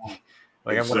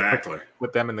exactly. I'm gonna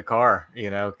put them in the car, you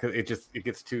know, because it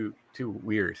gets too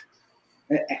weird.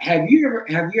 Have you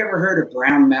ever heard of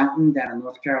Brown Mountain down in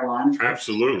North Carolina?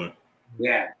 Absolutely.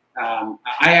 Yeah, I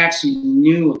actually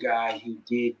knew a guy who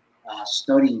did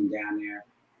studying down there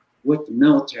with the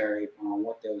military on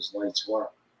what those lights were,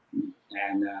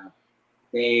 and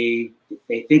they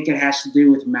think it has to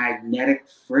do with magnetic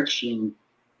friction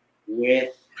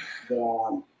with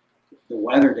the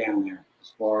weather down there,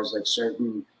 as far as like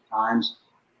certain times.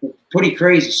 Pretty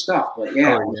crazy stuff, but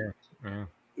yeah. Oh, yeah.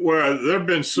 Well, there have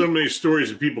been so many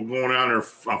stories of people going out there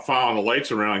following the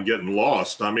lights around and getting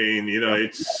lost. I mean, you know,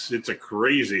 it's a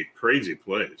crazy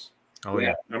place. Oh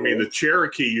yeah. I mean, the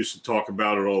Cherokee used to talk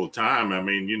about it all the time. I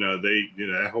mean, you know,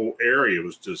 that whole area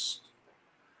was just.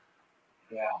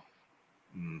 Yeah.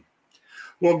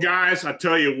 Well, guys, I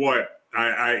tell you what,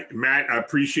 Matt, I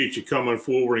appreciate you coming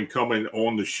forward and coming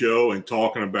on the show and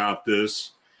talking about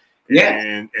this.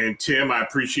 Yeah. And Tim, I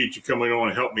appreciate you coming on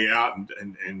and help me out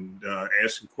and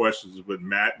asking questions with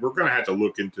Matt. We're going to have to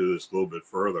look into this a little bit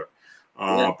further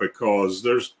because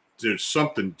there's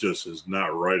something just is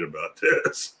not right about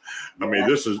this. I mean,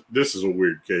 this is a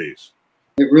weird case.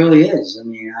 It really is. I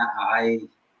mean,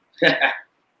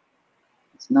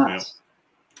 it's nuts.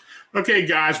 Yeah. Okay,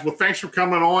 guys. Well, thanks for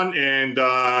coming on, and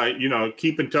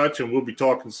keep in touch, and we'll be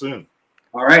talking soon.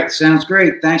 All right, sounds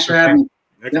great. Thanks for having me.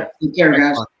 Okay. Yep. Take care,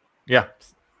 guys. Yeah.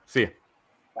 See you.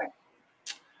 Bye.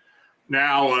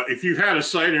 Now, if you've had a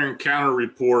sighting or encounter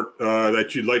report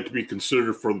that you'd like to be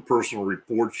considered for the personal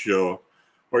report show,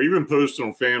 or even post it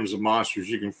on Phantoms and Monsters,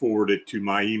 you can forward it to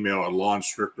my email at Lon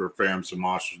Strickler at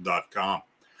phantomsandmonsters.com.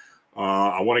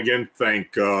 I want to again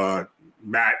thank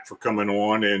Matt for coming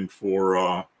on and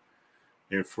for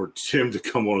Tim to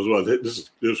come on as well. This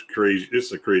is crazy. This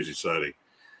is a crazy sighting.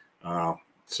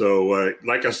 So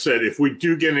like I said, if we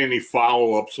do get any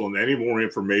follow-ups on any more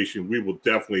information, we will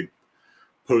definitely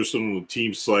post it on the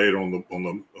team site, on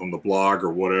the blog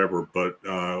or whatever. But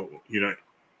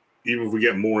even if we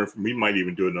get more information, we might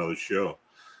even do another show.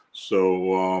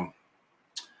 So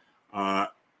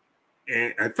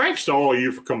and thanks to all of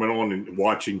you for coming on and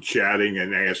watching, chatting,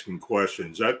 and asking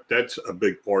questions. That's a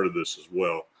big part of this as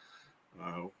well.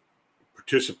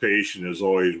 Participation is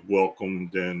always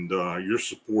welcomed, and your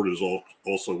support is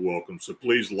also welcome. So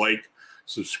please like,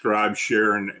 subscribe,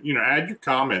 share, and add your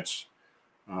comments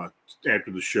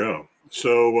after the show.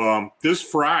 So this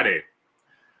Friday,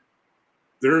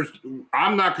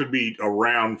 I'm not going to be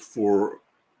around for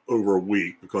over a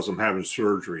week because I'm having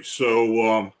surgery.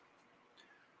 So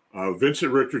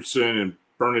Vincent Richardson and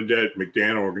Bernadette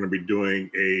McDaniel are going to be doing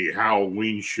a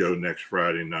Halloween show next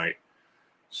Friday night.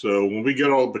 So when we get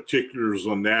all the particulars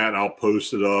on that, I'll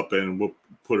post it up and we'll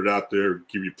put it out there,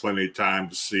 give you plenty of time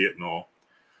to see it and all.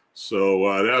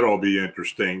 So that'll be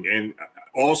interesting. And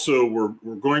also, we're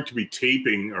going to be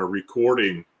taping or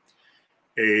recording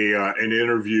an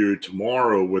interview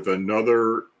tomorrow with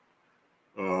another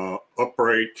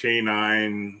upright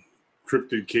canine,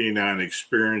 cryptid canine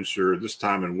experiencer, this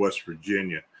time in West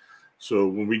Virginia. So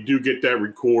when we do get that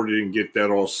recorded and get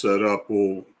that all set up,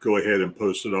 we'll go ahead and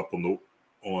post it up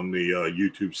on the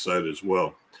YouTube site as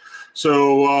well.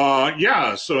 So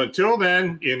so until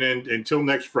then, and until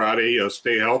next Friday,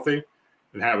 stay healthy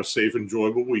and have a safe,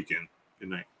 enjoyable weekend. Good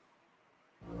night.